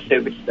to post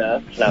stupid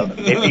stuff. So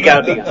if you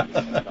got to be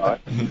honest, sorry.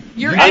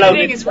 Your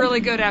editing is really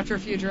good after a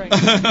few drinks.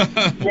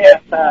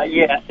 Yes,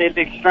 it's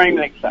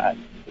extremely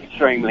exciting.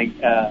 Extremely,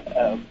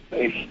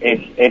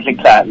 it's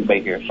exciting to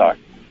be here. Sorry.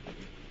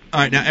 All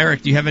right, now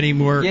Eric, do you have any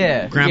more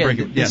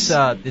groundbreaking?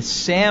 This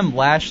Sam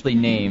Lashley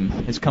name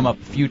has come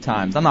up a few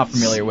times. I'm not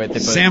familiar with it.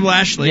 But Sam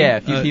Lashley. Yeah,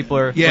 a few people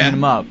are bringing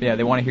him up. Yeah,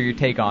 they want to hear your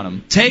take on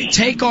him.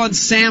 Take on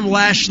Sam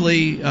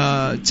Lashley,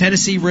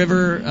 Tennessee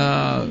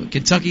River,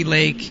 Kentucky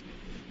Lake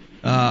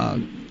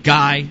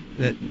guy,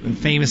 that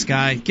famous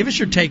guy. Give us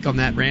your take on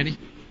that, Randy.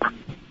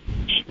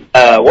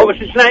 What was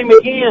his name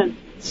again?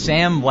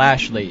 Sam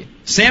Lashley.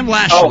 Sam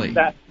Lashley.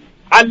 Oh,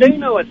 I do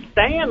know a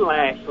Stan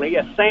Lashley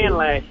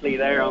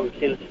there on the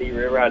Tennessee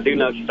River. I do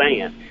know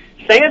Stan.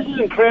 Stan's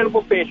an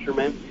incredible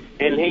fisherman,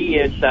 and he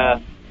is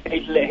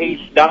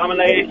he's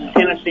dominated the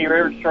Tennessee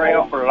River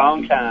Trail for a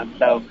long time.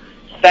 So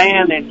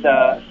Stan's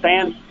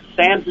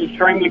an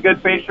extremely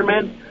good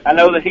fisherman. I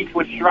know that he's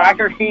with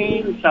Striker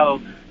King,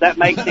 so that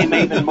makes him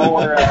even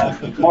more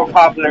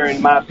popular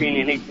in my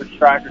opinion. He's with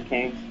Striker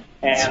King.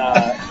 And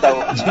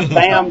so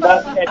Sam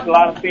does catch a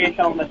lot of fish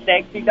on the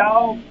Sexy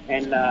Dog,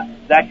 and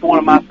that's one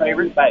of my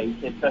favorite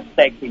baits. It's a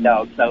Sexy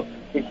Dog. So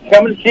if you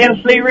come to the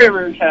Tennessee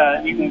River,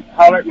 you can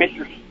holler at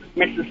Mr.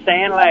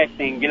 Stan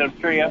Lashley and get a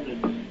trip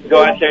and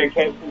go out there and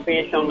catch some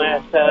fish on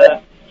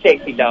that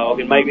Sexy Dog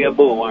and maybe a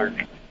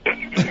bullworm.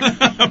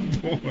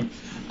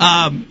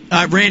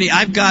 Randy,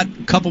 I've got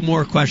a couple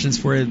more questions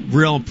for you,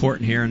 real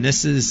important here, and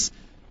this is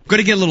going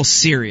to get a little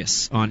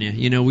serious on you.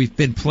 You know, we've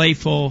been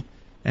playful,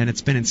 and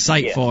it's been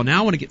insightful. Yes. Now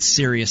I want to get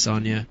serious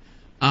on you.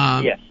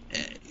 Yes.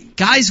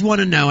 Guys want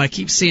to know, I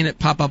keep seeing it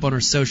pop up on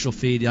our social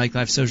feed, the Ike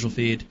Live social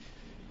feed,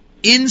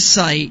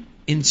 insight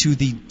into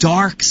the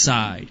dark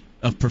side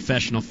of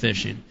professional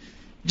fishing.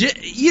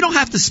 You don't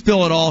have to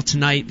spill it all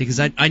tonight, because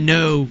I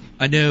know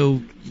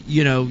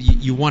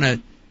you want to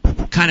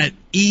kind of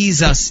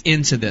ease us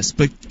into this,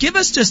 but give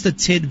us just a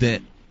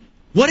tidbit.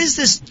 What is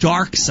this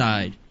dark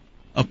side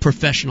of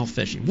professional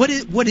fishing? What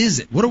is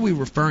it? What are we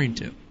referring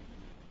to?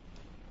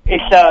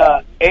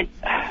 Mr.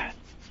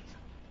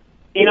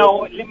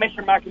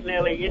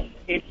 McAnally,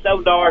 it's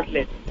so dark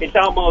that it's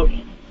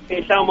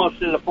almost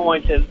to the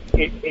point that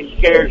it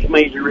scares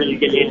me to really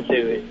get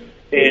into it.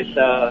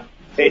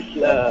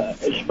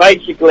 It's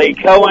basically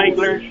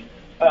co-anglers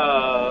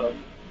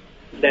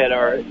that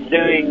are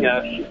doing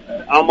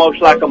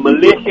almost like a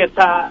militia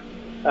type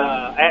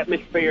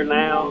atmosphere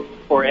now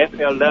for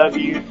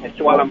FLW. That's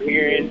what I'm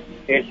hearing.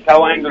 It's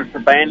co-anglers are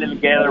banding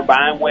together,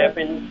 buying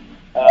weapons.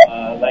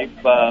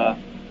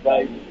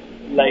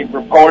 They've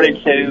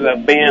reported to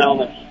have been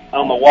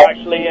on the watch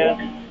list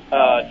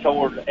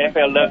toward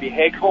FLW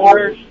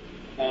headquarters,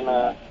 and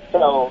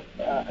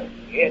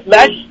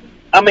that's.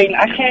 I mean,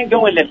 I can't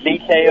go into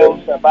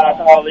details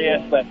about all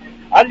this, but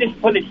I'll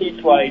just put it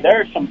this way.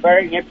 There are some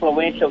very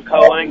influential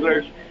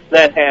co-anglers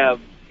that have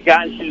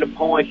gotten to the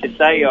point that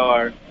they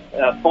are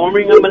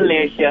forming a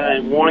militia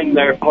and wanting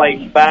their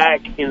place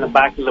back in the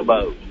back of the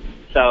boat.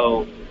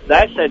 So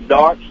that's a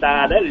dark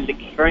side. That is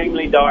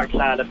extremely dark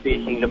side of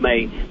fishing to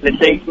me. That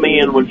these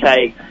men will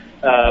take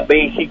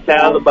being kicked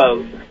out of the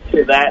boat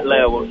to that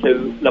level,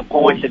 to the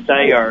point that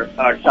they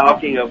are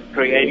talking of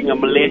creating a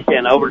militia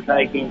and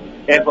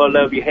overtaking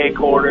FOW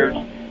headquarters.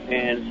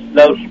 And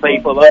those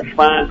people, those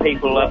fine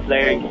people up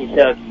there in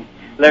Kentucky,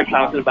 they're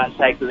talking about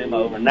taking them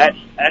over. And that's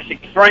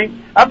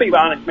extreme. I'll be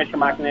honest, Mr.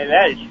 McInerney,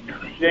 that is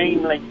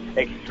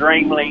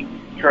extremely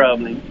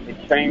troubling.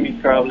 Extremely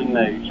troubling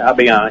news. I'll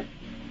be honest.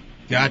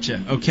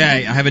 Gotcha.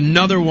 Okay, I have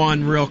another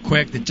one real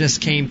quick that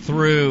just came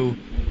through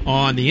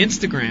on the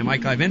Instagram,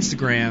 Ike Live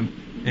Instagram,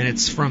 and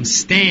it's from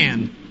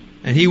Stan.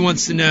 And he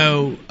wants to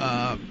know,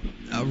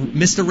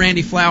 Mr.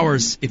 Randy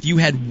Flowers, if you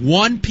had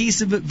one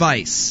piece of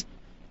advice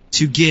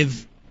to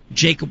give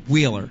Jacob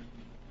Wheeler,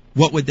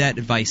 what would that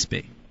advice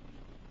be?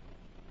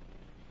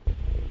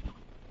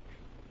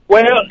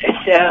 Well,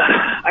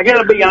 I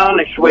got to be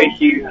honest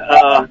with you.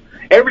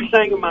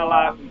 Everything in my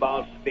life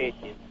involves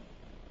fishing.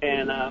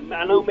 And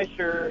I know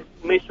Mr.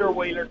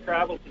 Wheeler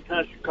travels the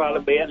country quite a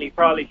bit, and he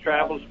probably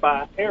travels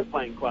by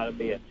airplane quite a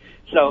bit.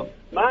 So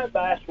my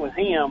advice with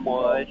him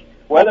was,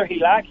 whether he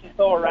likes to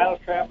throw a rattle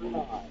trap or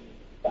not,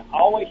 to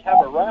always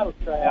have a rattle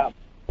trap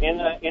in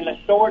the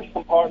storage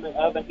compartment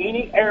of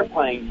any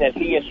airplane that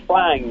he is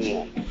flying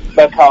in.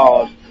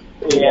 Because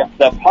if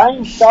the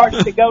plane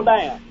starts to go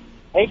down,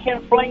 he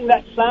can fling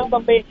that son of a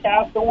bitch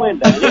out the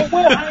window, and it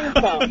will hang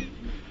something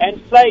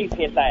and save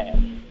his ass.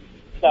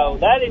 So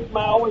that is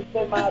always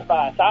been my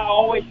advice. I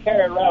always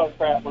carry a rattle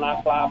trap when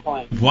I fly a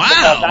plane. Wow!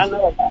 Because I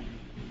know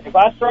if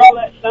I throw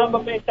that son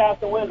of a bitch out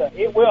the window,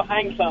 it will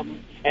hang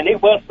something, and it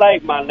will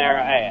save my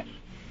narrow ass.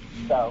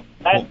 So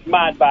that's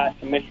my advice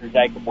to Mr.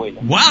 Jacob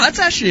Wheeler. Wow, that's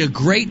actually a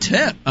great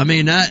tip. I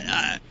mean,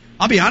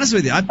 I'll be honest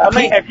with you.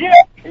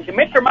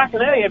 Mr.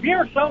 McInerney, have you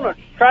ever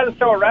tried to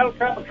throw a rattle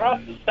trap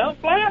across the stump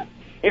flat?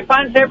 It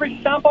finds every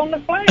stump on the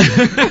flat.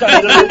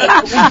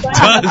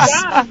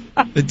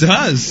 It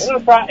does. It'll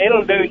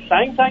do the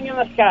same thing in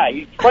the sky.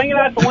 You swing it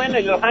out the window,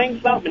 you'll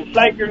hang something and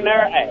save your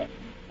narrow ass.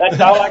 That's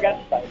all I got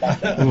to say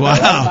about that.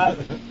 Wow.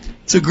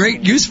 It's a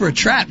great use for a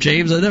trap,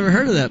 James. I've never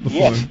heard of that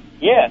before.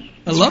 Yes.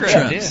 I love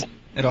traps.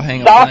 It'll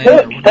hang stock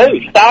hooks,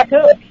 too. Stock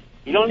hooks.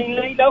 You don't even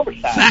need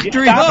oversized.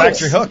 Factory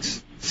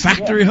hooks.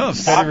 Factory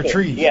hooks. Better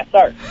retrieve. Yes,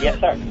 sir. Yes,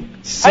 sir.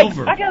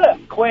 Silver. Hey, I got a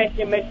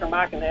question, Mr.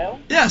 McInerney.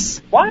 Yes.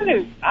 Why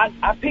do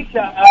I picked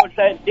up? I was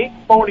at Dick's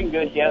Sporting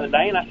Goods the other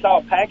day, and I saw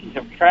a package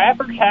of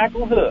Trapper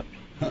tackle hooks.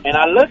 And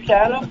I looked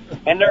at them,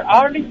 and they're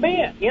already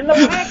bent in the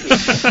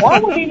package. Why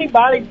would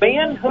anybody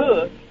bend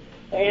hooks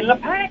in the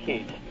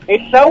package?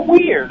 It's so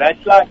weird.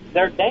 That's like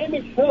they're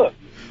damaged hooks.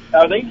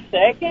 Are these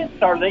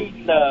seconds? Are these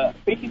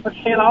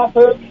 50% off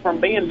hooks from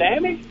being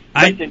damaged?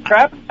 The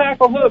Trapper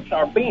tackle hooks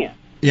are bent.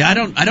 Yeah, I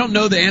don't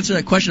know the answer to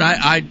that question.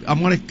 I'm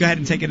going to go ahead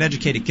and take an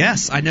educated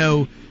guess. I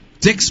know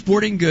Dick's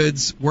Sporting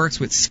Goods works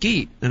with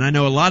Skeet, and I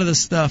know a lot of the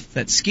stuff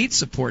that Skeet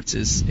supports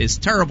is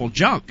terrible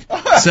junk.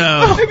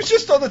 So it was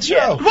just on the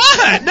show.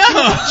 What? No.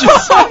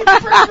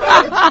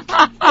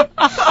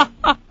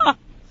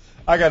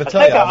 I got to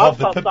tell you, I love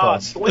the pit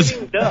bulls.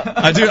 Swimming duck.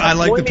 I do. I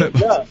like the pit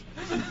bulls.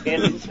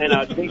 In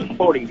Dick's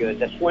Sporting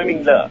Goods, a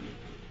swimming duck.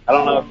 I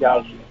don't know if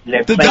y'all have seen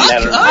duck?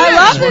 that or not. I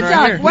love the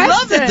duck. We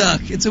love the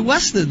duck. It's a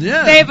Weston,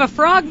 yeah. They have a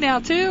frog now,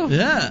 too.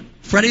 Yeah.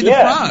 Freddie the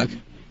Frog.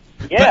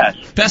 Yes.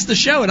 Best of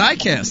show at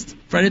iCast.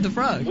 Freddie the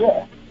Frog.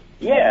 Yeah.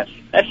 Yes.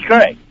 That's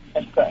great.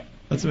 That's great.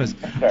 That's amazing.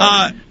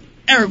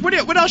 Eric,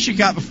 what else you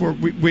got before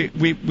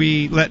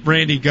we let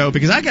Randy go?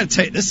 Because I got to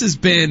tell you, this has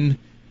been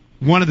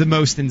one of the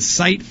most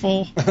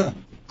insightful,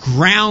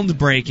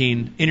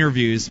 groundbreaking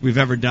interviews we've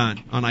ever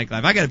done on Ike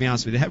Live. I got to be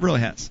honest with you, it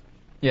really has.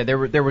 Yeah,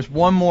 there was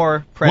one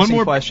more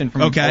pressing question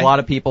from a lot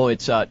of people.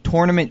 It's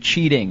tournament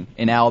cheating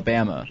in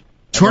Alabama.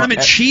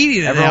 Tournament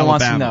cheating in Alabama. Everyone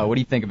wants to know. What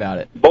do you think about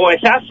it? Boys,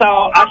 I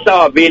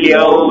saw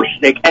videos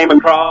that came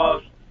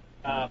across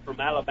from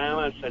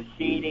Alabama. It's a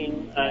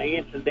cheating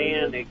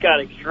incident. It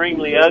got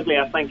extremely ugly.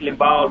 I think it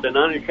involved an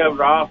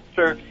undercover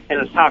officer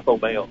and a Taco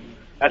Bell.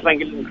 I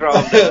think it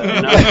involved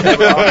an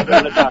undercover officer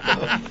and a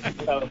Taco Bell.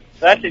 So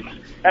that's it.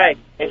 Hey,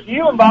 if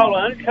you involve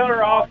an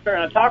undercover officer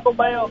and a Taco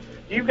Bell,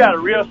 you've got a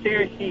real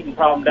serious cheating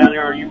problem down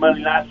there on your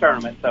Monday night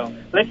tournament. So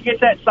let's get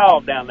that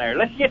solved down there.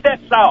 Let's get that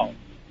solved.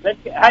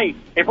 Hey,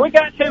 if we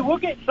got to, we'll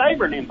get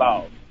Saban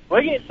involved.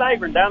 We'll get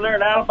Saban down there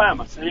in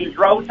Alabama, and he's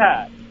Roll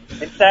Tide.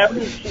 Get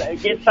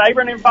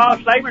Saban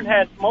involved. Saban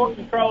has more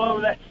control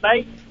over that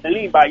state than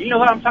anybody. You know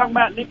who I'm talking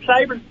about, Nick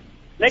Saban?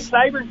 Nick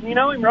Saban, you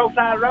know him, Roll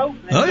Tide Roll?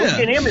 Oh, yeah. We'll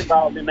get him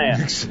involved in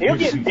that. He'll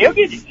get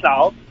it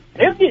solved.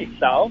 He'll get it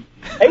solved.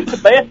 He's the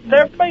best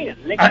there's ever been,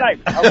 Nick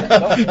Saban.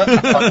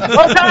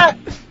 Roll Tide!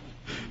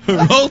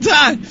 Roll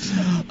Tide.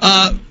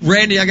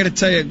 Randy, I got to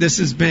tell you, this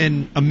has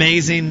been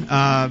amazing.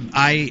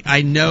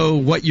 I know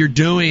what you're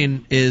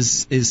doing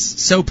is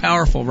so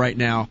powerful right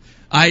now.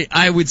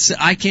 I would say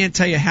I can't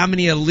tell you how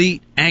many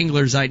elite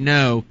anglers I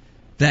know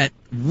that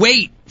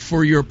wait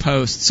for your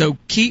post. So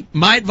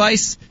my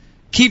advice,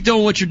 keep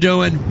doing what you're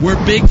doing.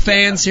 We're big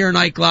fans here on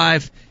Ike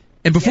Live.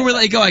 And before we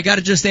let you go, I got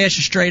to just ask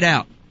you straight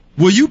out.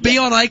 Will you be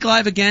on Ike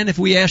Live again if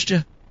we asked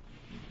you?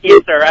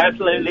 Yes, sir,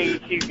 absolutely.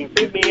 If you can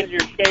fit me into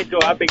your schedule,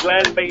 I'd be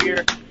glad to be here.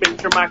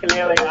 Mr.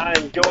 McAnally, I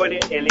enjoyed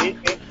it. And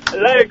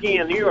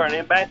again, you are an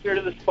ambassador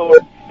to the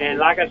sport. And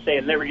like I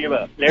said, never give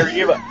up. Never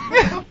give up.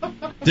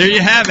 There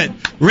you have it.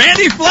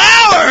 Randy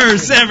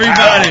Flowers,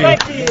 everybody.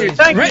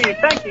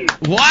 Thank you.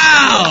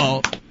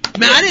 Wow.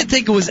 Man, I didn't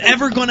think it was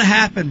ever going to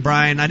happen,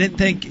 Brian. I didn't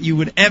think you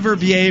would ever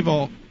be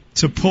able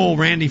to pull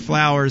Randy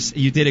Flowers.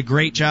 You did a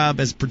great job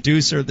as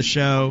producer of the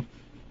show.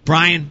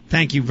 Brian,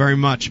 thank you very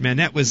much, man.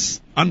 That was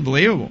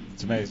unbelievable.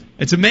 It's amazing.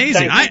 It's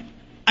amazing. I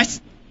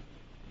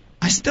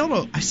still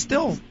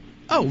don't.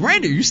 Oh,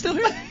 Randy, are you still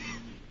here?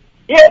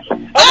 Yes.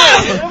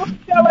 Oh! See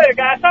you later,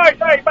 guys.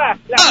 Sorry, bye.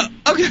 Oh,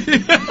 okay.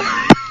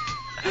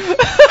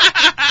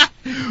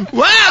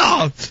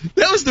 Wow,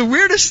 that was the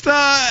weirdest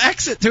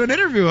exit to an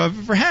interview I've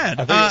ever had.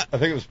 I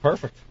think it was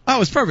perfect. Oh, it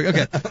was perfect.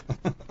 Okay.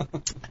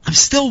 I'm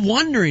still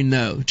wondering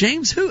though,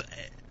 James.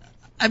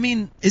 I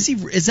mean,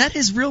 is that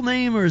his real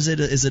name or is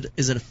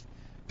it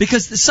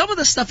because some of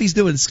the stuff he's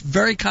doing is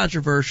very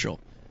controversial.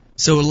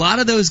 So a lot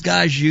of those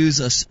guys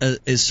use us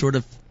as sort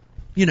of,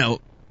 a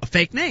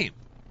fake name.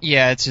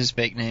 Yeah, it's his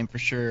fake name for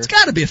sure. It's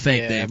got to be a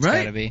fake name, right?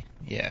 It's got to be.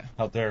 Yeah.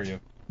 How dare you?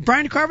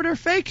 Brian Carpenter,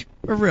 fake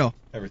or real?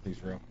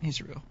 Everything's real.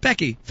 He's real.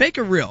 Becky, fake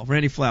or real?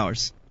 Randy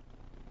Flowers.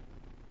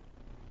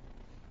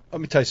 Let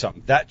me tell you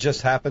something. That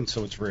just happened,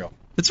 so it's real.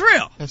 It's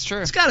real. That's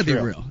true. It's got to be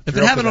real. If it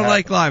real happened on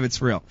Ike Live,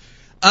 it's real.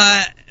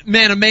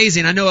 Man,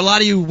 amazing. I know a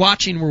lot of you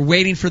watching were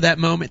waiting for that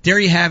moment. There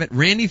you have it.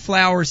 Randy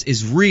Flowers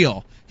is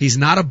real. He's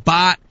not a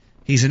bot.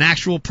 He's an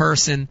actual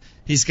person.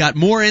 He's got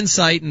more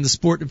insight in the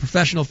sport of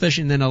professional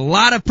fishing than a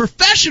lot of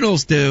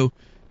professionals do,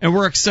 and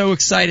we're so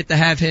excited to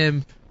have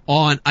him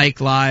on Ike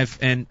Live.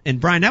 And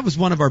Brian, that was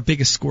one of our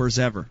biggest scores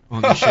ever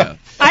on the show.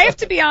 I have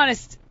to be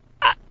honest.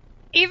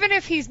 Even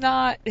if his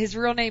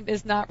real name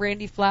is not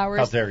Randy Flowers.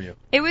 How dare you?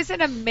 It was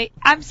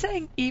I'm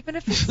saying even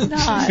if it's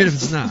not. Even if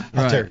it's not.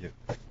 How dare you?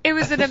 It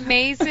was an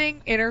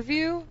amazing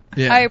interview.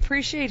 Yeah. I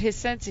appreciate his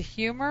sense of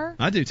humor.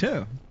 I do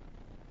too.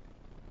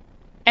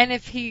 And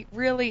if he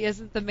really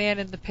isn't the man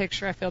in the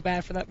picture, I feel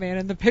bad for that man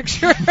in the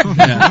picture.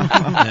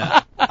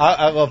 Yeah.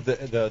 I love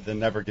the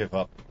never give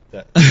up.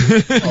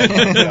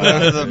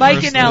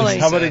 Mike and Ellie.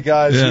 How many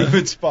guys you've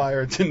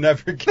inspired to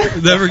never give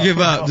up? Never give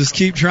up. Just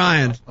keep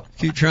trying.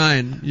 Keep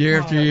trying year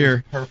after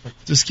year.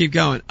 Perfect. Just keep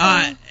going.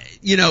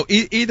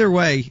 Either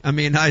way, I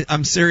mean,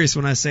 I'm serious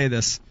when I say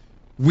this.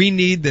 We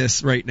need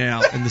this right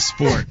now in the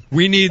sport.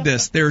 We need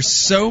this. There's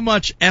so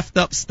much effed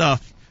up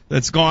stuff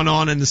that's gone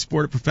on in the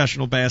sport of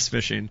professional bass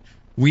fishing.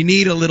 We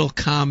need a little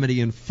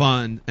comedy and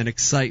fun and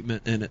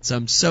excitement in it. So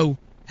I'm so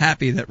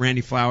happy that Randy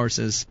Flowers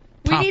has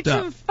popped up. We need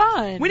some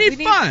fun. We need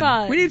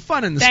fun. We need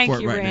fun in the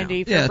sport right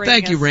Randy, now.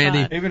 Thank you,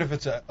 Randy. Fun. Even if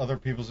it's at other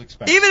people's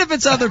expense. Even if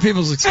it's other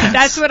people's expense.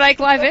 That's what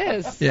Ike Live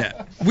is.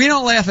 Yeah. We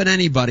don't laugh at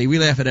anybody. We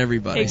laugh at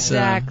everybody.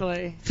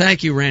 Exactly. So,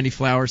 thank you, Randy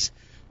Flowers.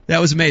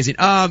 That was amazing.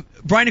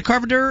 Brian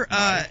Carpenter,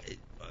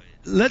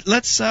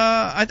 let's.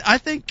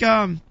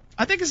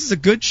 I think this is a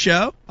good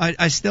show.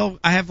 I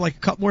have like a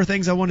couple more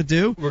things I want to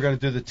do. We're going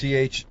to do the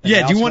TH.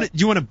 Yeah. Do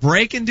you want to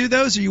break and do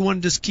those, or you want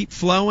to just keep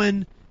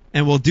flowing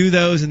and we'll do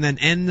those and then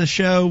end the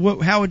show?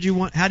 How do you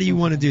want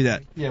to do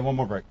that? Yeah, one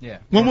more break. Yeah.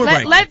 One more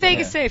break. Let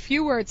Vegas say a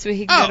few words so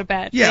he can go to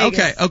bed. Yeah.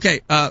 Vegas. Okay.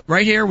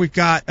 Right here we've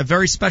got a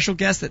very special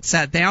guest that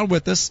sat down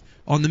with us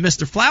on the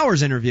Mr.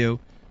 Flowers interview.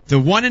 The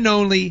one and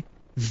only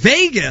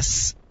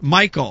Vegas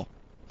Michael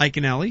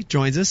Iaconelli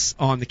joins us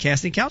on the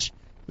casting couch.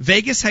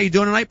 Vegas, how you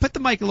doing tonight? Put the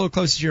mic a little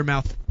closer to your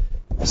mouth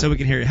so we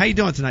can hear you. How you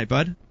doing tonight,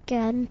 bud?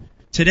 Good.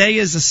 Today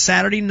is a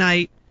Saturday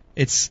night.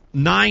 It's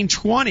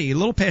 9:20, a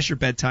little past your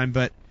bedtime,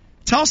 but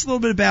tell us a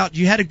little bit about,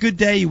 you had a good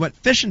day, you went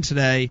fishing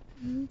today.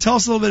 Mm-hmm. Tell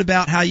us a little bit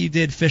about how you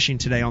did fishing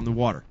today on the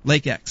water,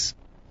 Lake X.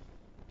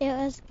 It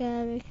was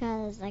good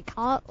because I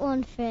caught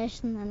one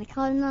fish, and then I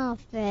caught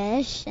another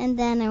fish, and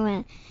then I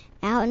went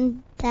out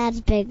in Dad's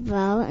big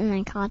boat, and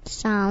I caught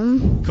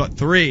some. Caught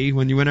 3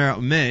 when you went out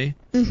with me.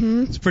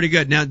 Mm-hmm. It's pretty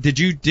good. Now, did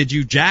you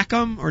jack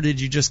them, or did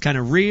you just kind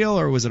of reel,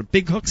 or was it a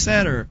big hook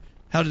set, or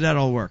how did that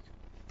all work?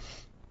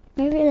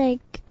 Maybe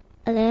like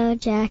a little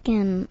jack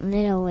and a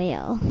little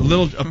reel.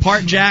 A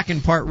part jack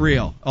and part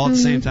reel, all at the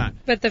same time.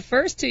 But the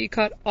first 2 you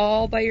caught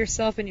all by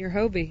yourself in your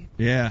Hobie.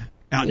 Yeah.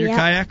 Out in your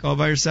kayak all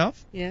by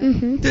yourself? Yeah.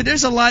 Mm-hmm. Dude,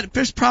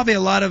 there's probably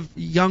a lot of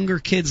younger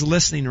kids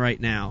listening right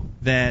now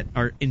that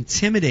are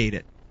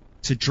intimidated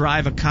to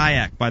drive a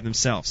kayak by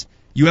themselves.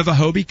 You have a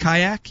Hobie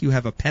kayak, you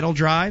have a pedal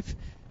drive.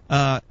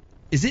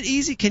 Is it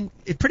easy?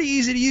 It's pretty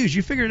easy to use.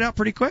 You figured it out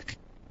pretty quick?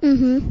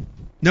 Mm-hmm.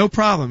 No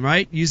problem,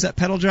 right? Use that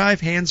pedal drive,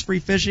 hands-free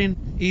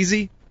fishing,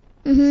 easy?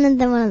 Mm-hmm.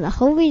 And then when the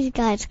Hobie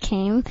guys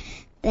came,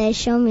 they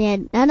showed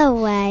me another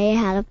way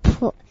how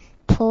to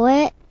pull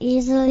it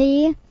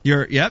easily.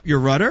 Your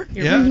rudder?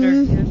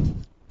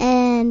 Mm-hmm.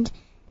 And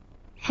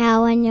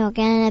how when you're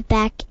getting it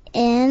back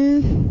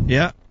in.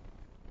 Yeah.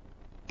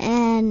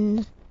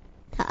 And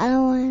the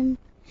other one,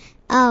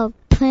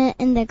 put it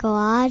in the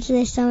garage.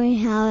 They showed me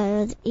how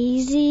it was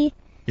easy.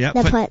 Yeah.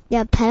 They put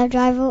the pedal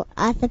driver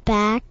at the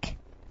back,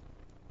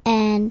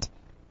 and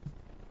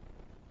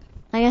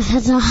I guess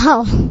that's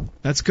all.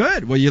 That's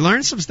good. Well, you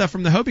learned some stuff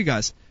from the Hobie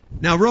guys.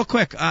 Now, real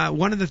quick,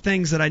 one of the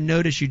things that I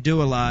notice you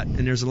do a lot,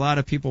 and there's a lot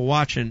of people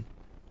watching,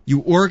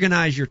 you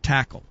organize your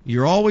tackle.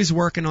 You're always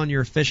working on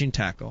your fishing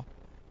tackle.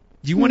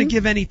 Do you want to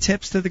give any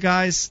tips to the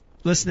guys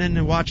listening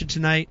and watching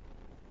tonight?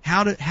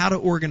 How to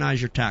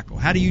organize your tackle?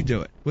 How do you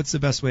do it? What's the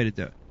best way to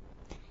do it?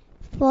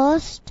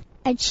 First,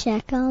 I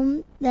check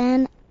them.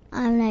 Then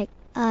I'm like,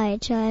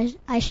 alright, so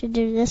I should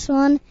do this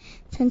one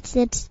since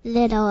it's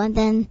little, and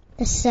then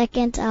the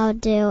second I'll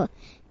do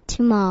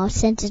tomorrow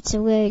since it's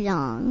really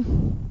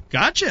long.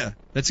 Gotcha.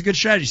 That's a good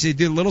strategy. So you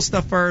do the little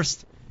stuff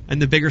first and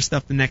the bigger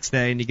stuff the next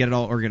day, and you get it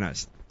all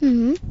organized.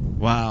 Mm-hmm.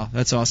 Wow,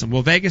 that's awesome.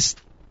 Well, Vegas,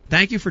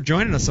 thank you for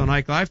joining us on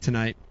Ike Live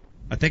tonight.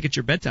 I think it's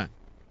your bedtime.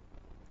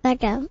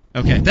 Okay.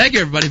 Okay, thank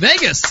you, everybody.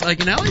 Vegas, Ike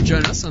and Ellie,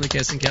 join us on the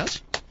Kissing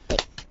Couch.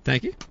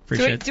 Thank you.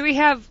 Appreciate it. Do we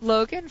have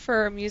Logan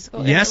for a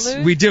musical Yes,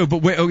 interlude? we do,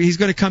 but he's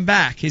going to come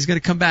back. He's going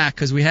to come back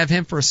because we have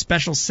him for a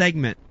special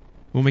segment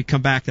when we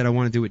come back that I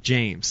want to do with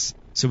James.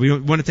 So we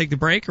want to take the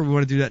break, or we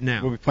want to do that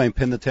now? We'll be playing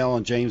Pin the Tail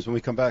on James when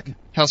we come back.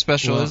 How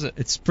special is it?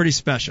 It's pretty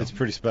special. It's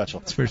pretty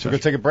special. It's pretty special. We're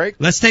going to take a break?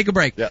 Let's take a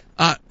break. Yeah.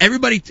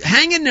 Everybody,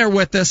 hang in there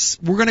with us.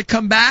 We're going to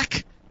come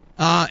back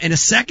in a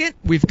second.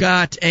 We've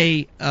got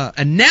a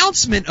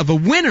announcement of a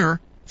winner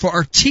for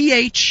our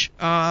TH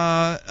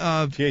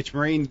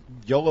Marine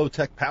YOLO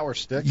Tech Power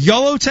Stick.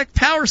 YOLO Tech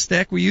Power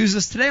Stick. We use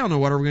this today on the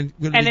water. We're going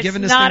to be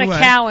giving this thing away. And it's not a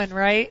Cowan,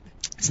 right?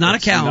 It's not a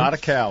Cowan. Not a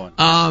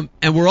Cowan.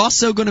 And we're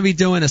also going to be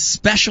doing a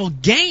special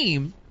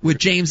game with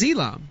James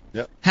Elam.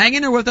 Yep. Hang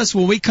in there with us.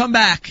 When we come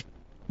back,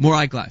 more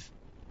Ike Live.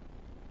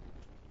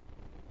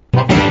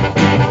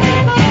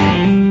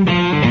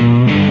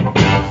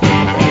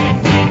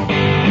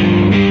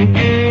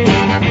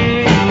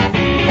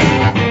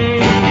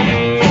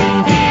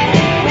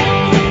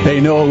 Hey,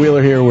 Noah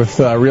Wheeler here with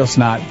Real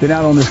Snot. Been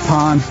out on this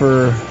pond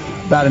for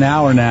about an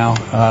hour now.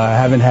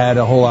 Haven't had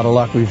a whole lot of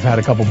luck. We've had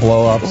a couple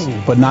blow-ups,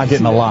 but not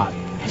getting a lot.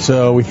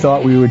 So we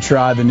thought we would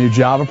try the new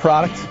Java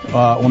product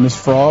on this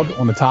frog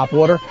on the top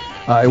water.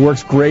 It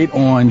works great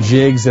on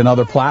jigs and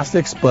other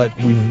plastics, but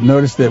we've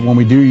noticed that when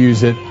we do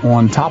use it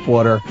on top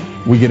water,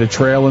 we get a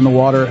trail in the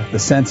water, the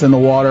scent's in the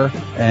water,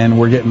 and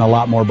we're getting a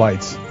lot more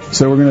bites.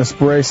 So we're going to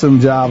spray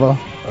some Java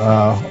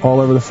all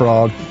over the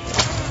frog.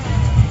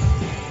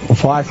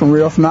 Apply some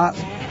Real Snot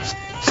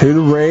to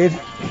the braid,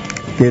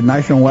 get it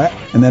nice and wet,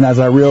 and then as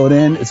I reel it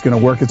in, it's going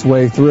to work its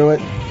way through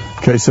it.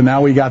 Okay, so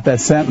now we got that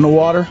scent in the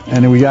water,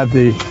 and then we got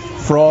the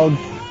frog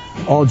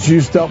all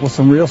juiced up with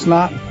some Real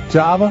Snot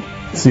Java.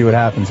 Let's see what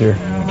happens here.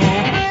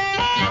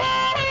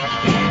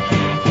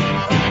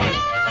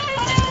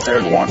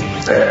 There's one.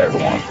 There's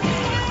one.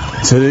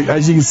 So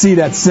as you can see,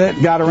 that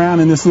scent got around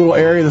in this little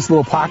area, this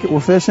little pocket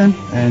we're fishing,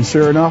 and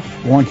sure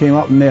enough, one came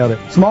up and nailed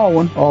it. Small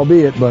one,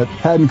 albeit, but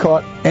hadn't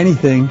caught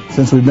anything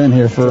since we've been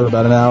here for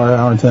about an hour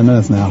and 10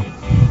 minutes now.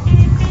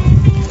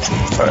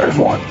 There's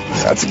one.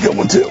 That's a good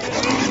one, too.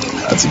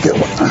 That's a good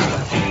one.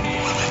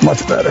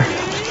 Much better.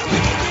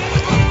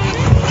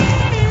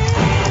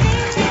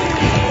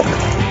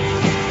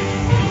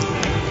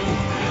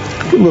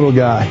 Good little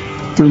guy.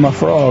 Threw my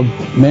frog.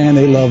 Man,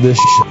 they love this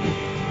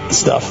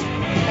stuff.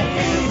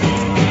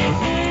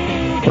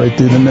 Right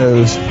through the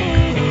nose.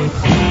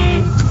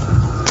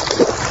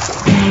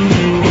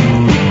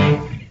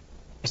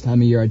 This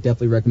time of year, I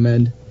definitely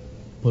recommend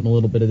putting a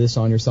little bit of this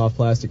on your soft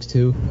plastics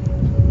too.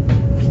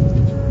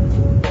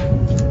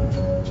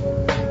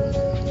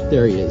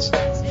 There he is.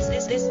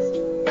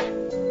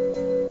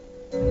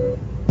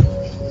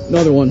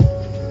 Another one.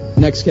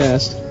 Next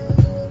cast.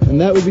 And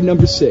that would be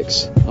number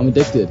 6. I'm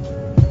addicted.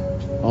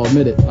 I'll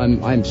admit it.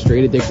 I'm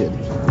straight addicted.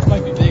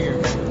 Might be bigger.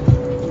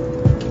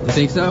 You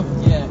think so?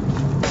 Yeah.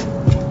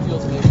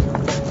 Feels big. I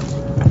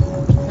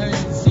haven't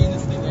even seen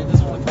this thing yet. It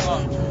doesn't want to come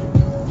up.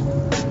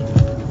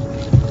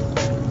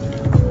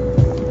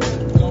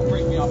 Don't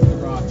break me off the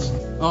rocks.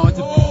 Oh, it's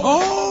a...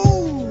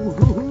 Oh!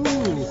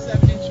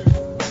 7-incher.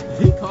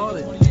 He caught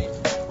it. 28.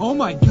 Oh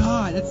my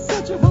god, that's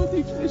such a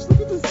healthy fish.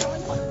 Look at this guy.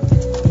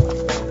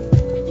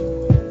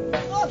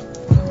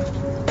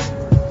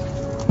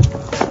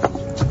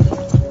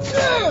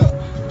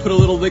 Put a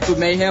little liquid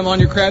mayhem on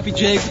your crappie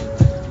jig,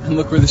 and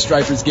look where the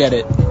stripers get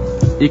it.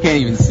 You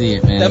can't even see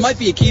it, man. That might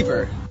be a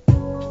keeper.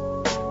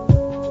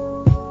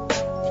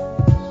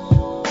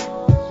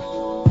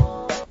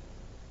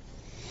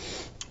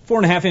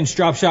 Four 4.5-inch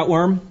drop shot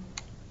worm,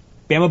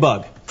 Bama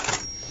bug.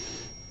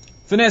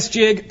 Finesse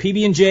jig,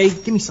 PB&J,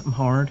 give me something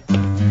hard.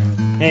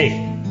 Hey,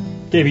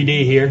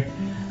 KVD here.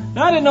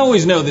 Now, I didn't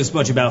always know this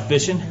much about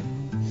fishing.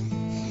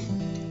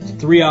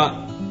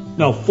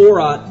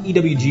 4-aught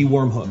EWG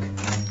worm hook.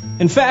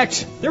 In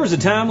fact, there was a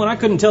time when I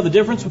couldn't tell the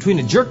difference between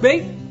a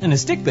jerkbait and a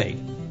stickbait.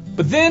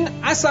 But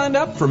then I signed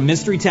up for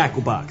Mystery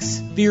Tackle Box,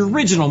 the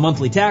original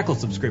monthly tackle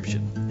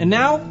subscription. And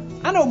now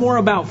I know more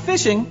about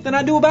fishing than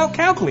I do about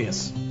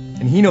calculus.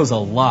 And he knows a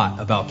lot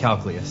about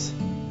calculus.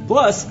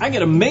 Plus, I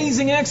get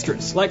amazing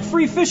extras, like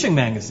free fishing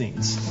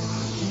magazines.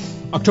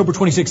 October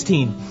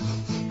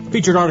 2016.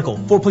 Featured article,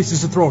 4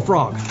 places to throw a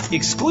frog.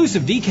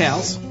 Exclusive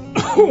decals.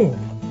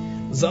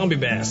 Zombie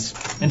bass.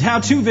 And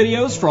how-to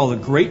videos for all the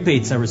great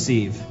baits I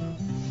receive.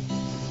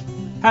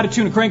 How to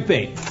tune a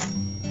crankbait.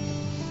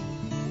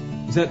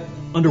 Is that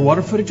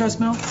underwater footage I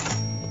smell?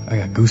 I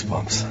got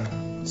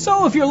goosebumps.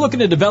 So if you're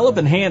looking to develop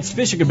enhanced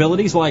fishing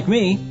abilities like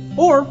me,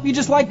 or you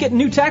just like getting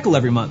new tackle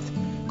every month,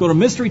 go to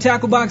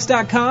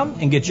MysteryTackleBox.com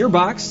and get your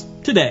box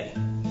today.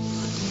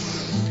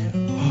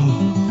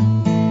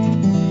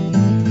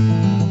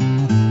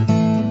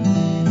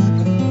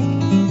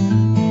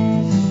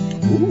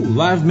 Ooh,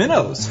 live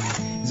minnows.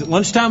 Is it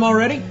lunchtime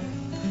already?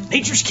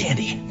 Nature's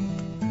candy.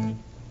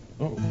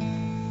 Oh.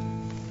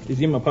 Is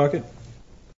he in my pocket?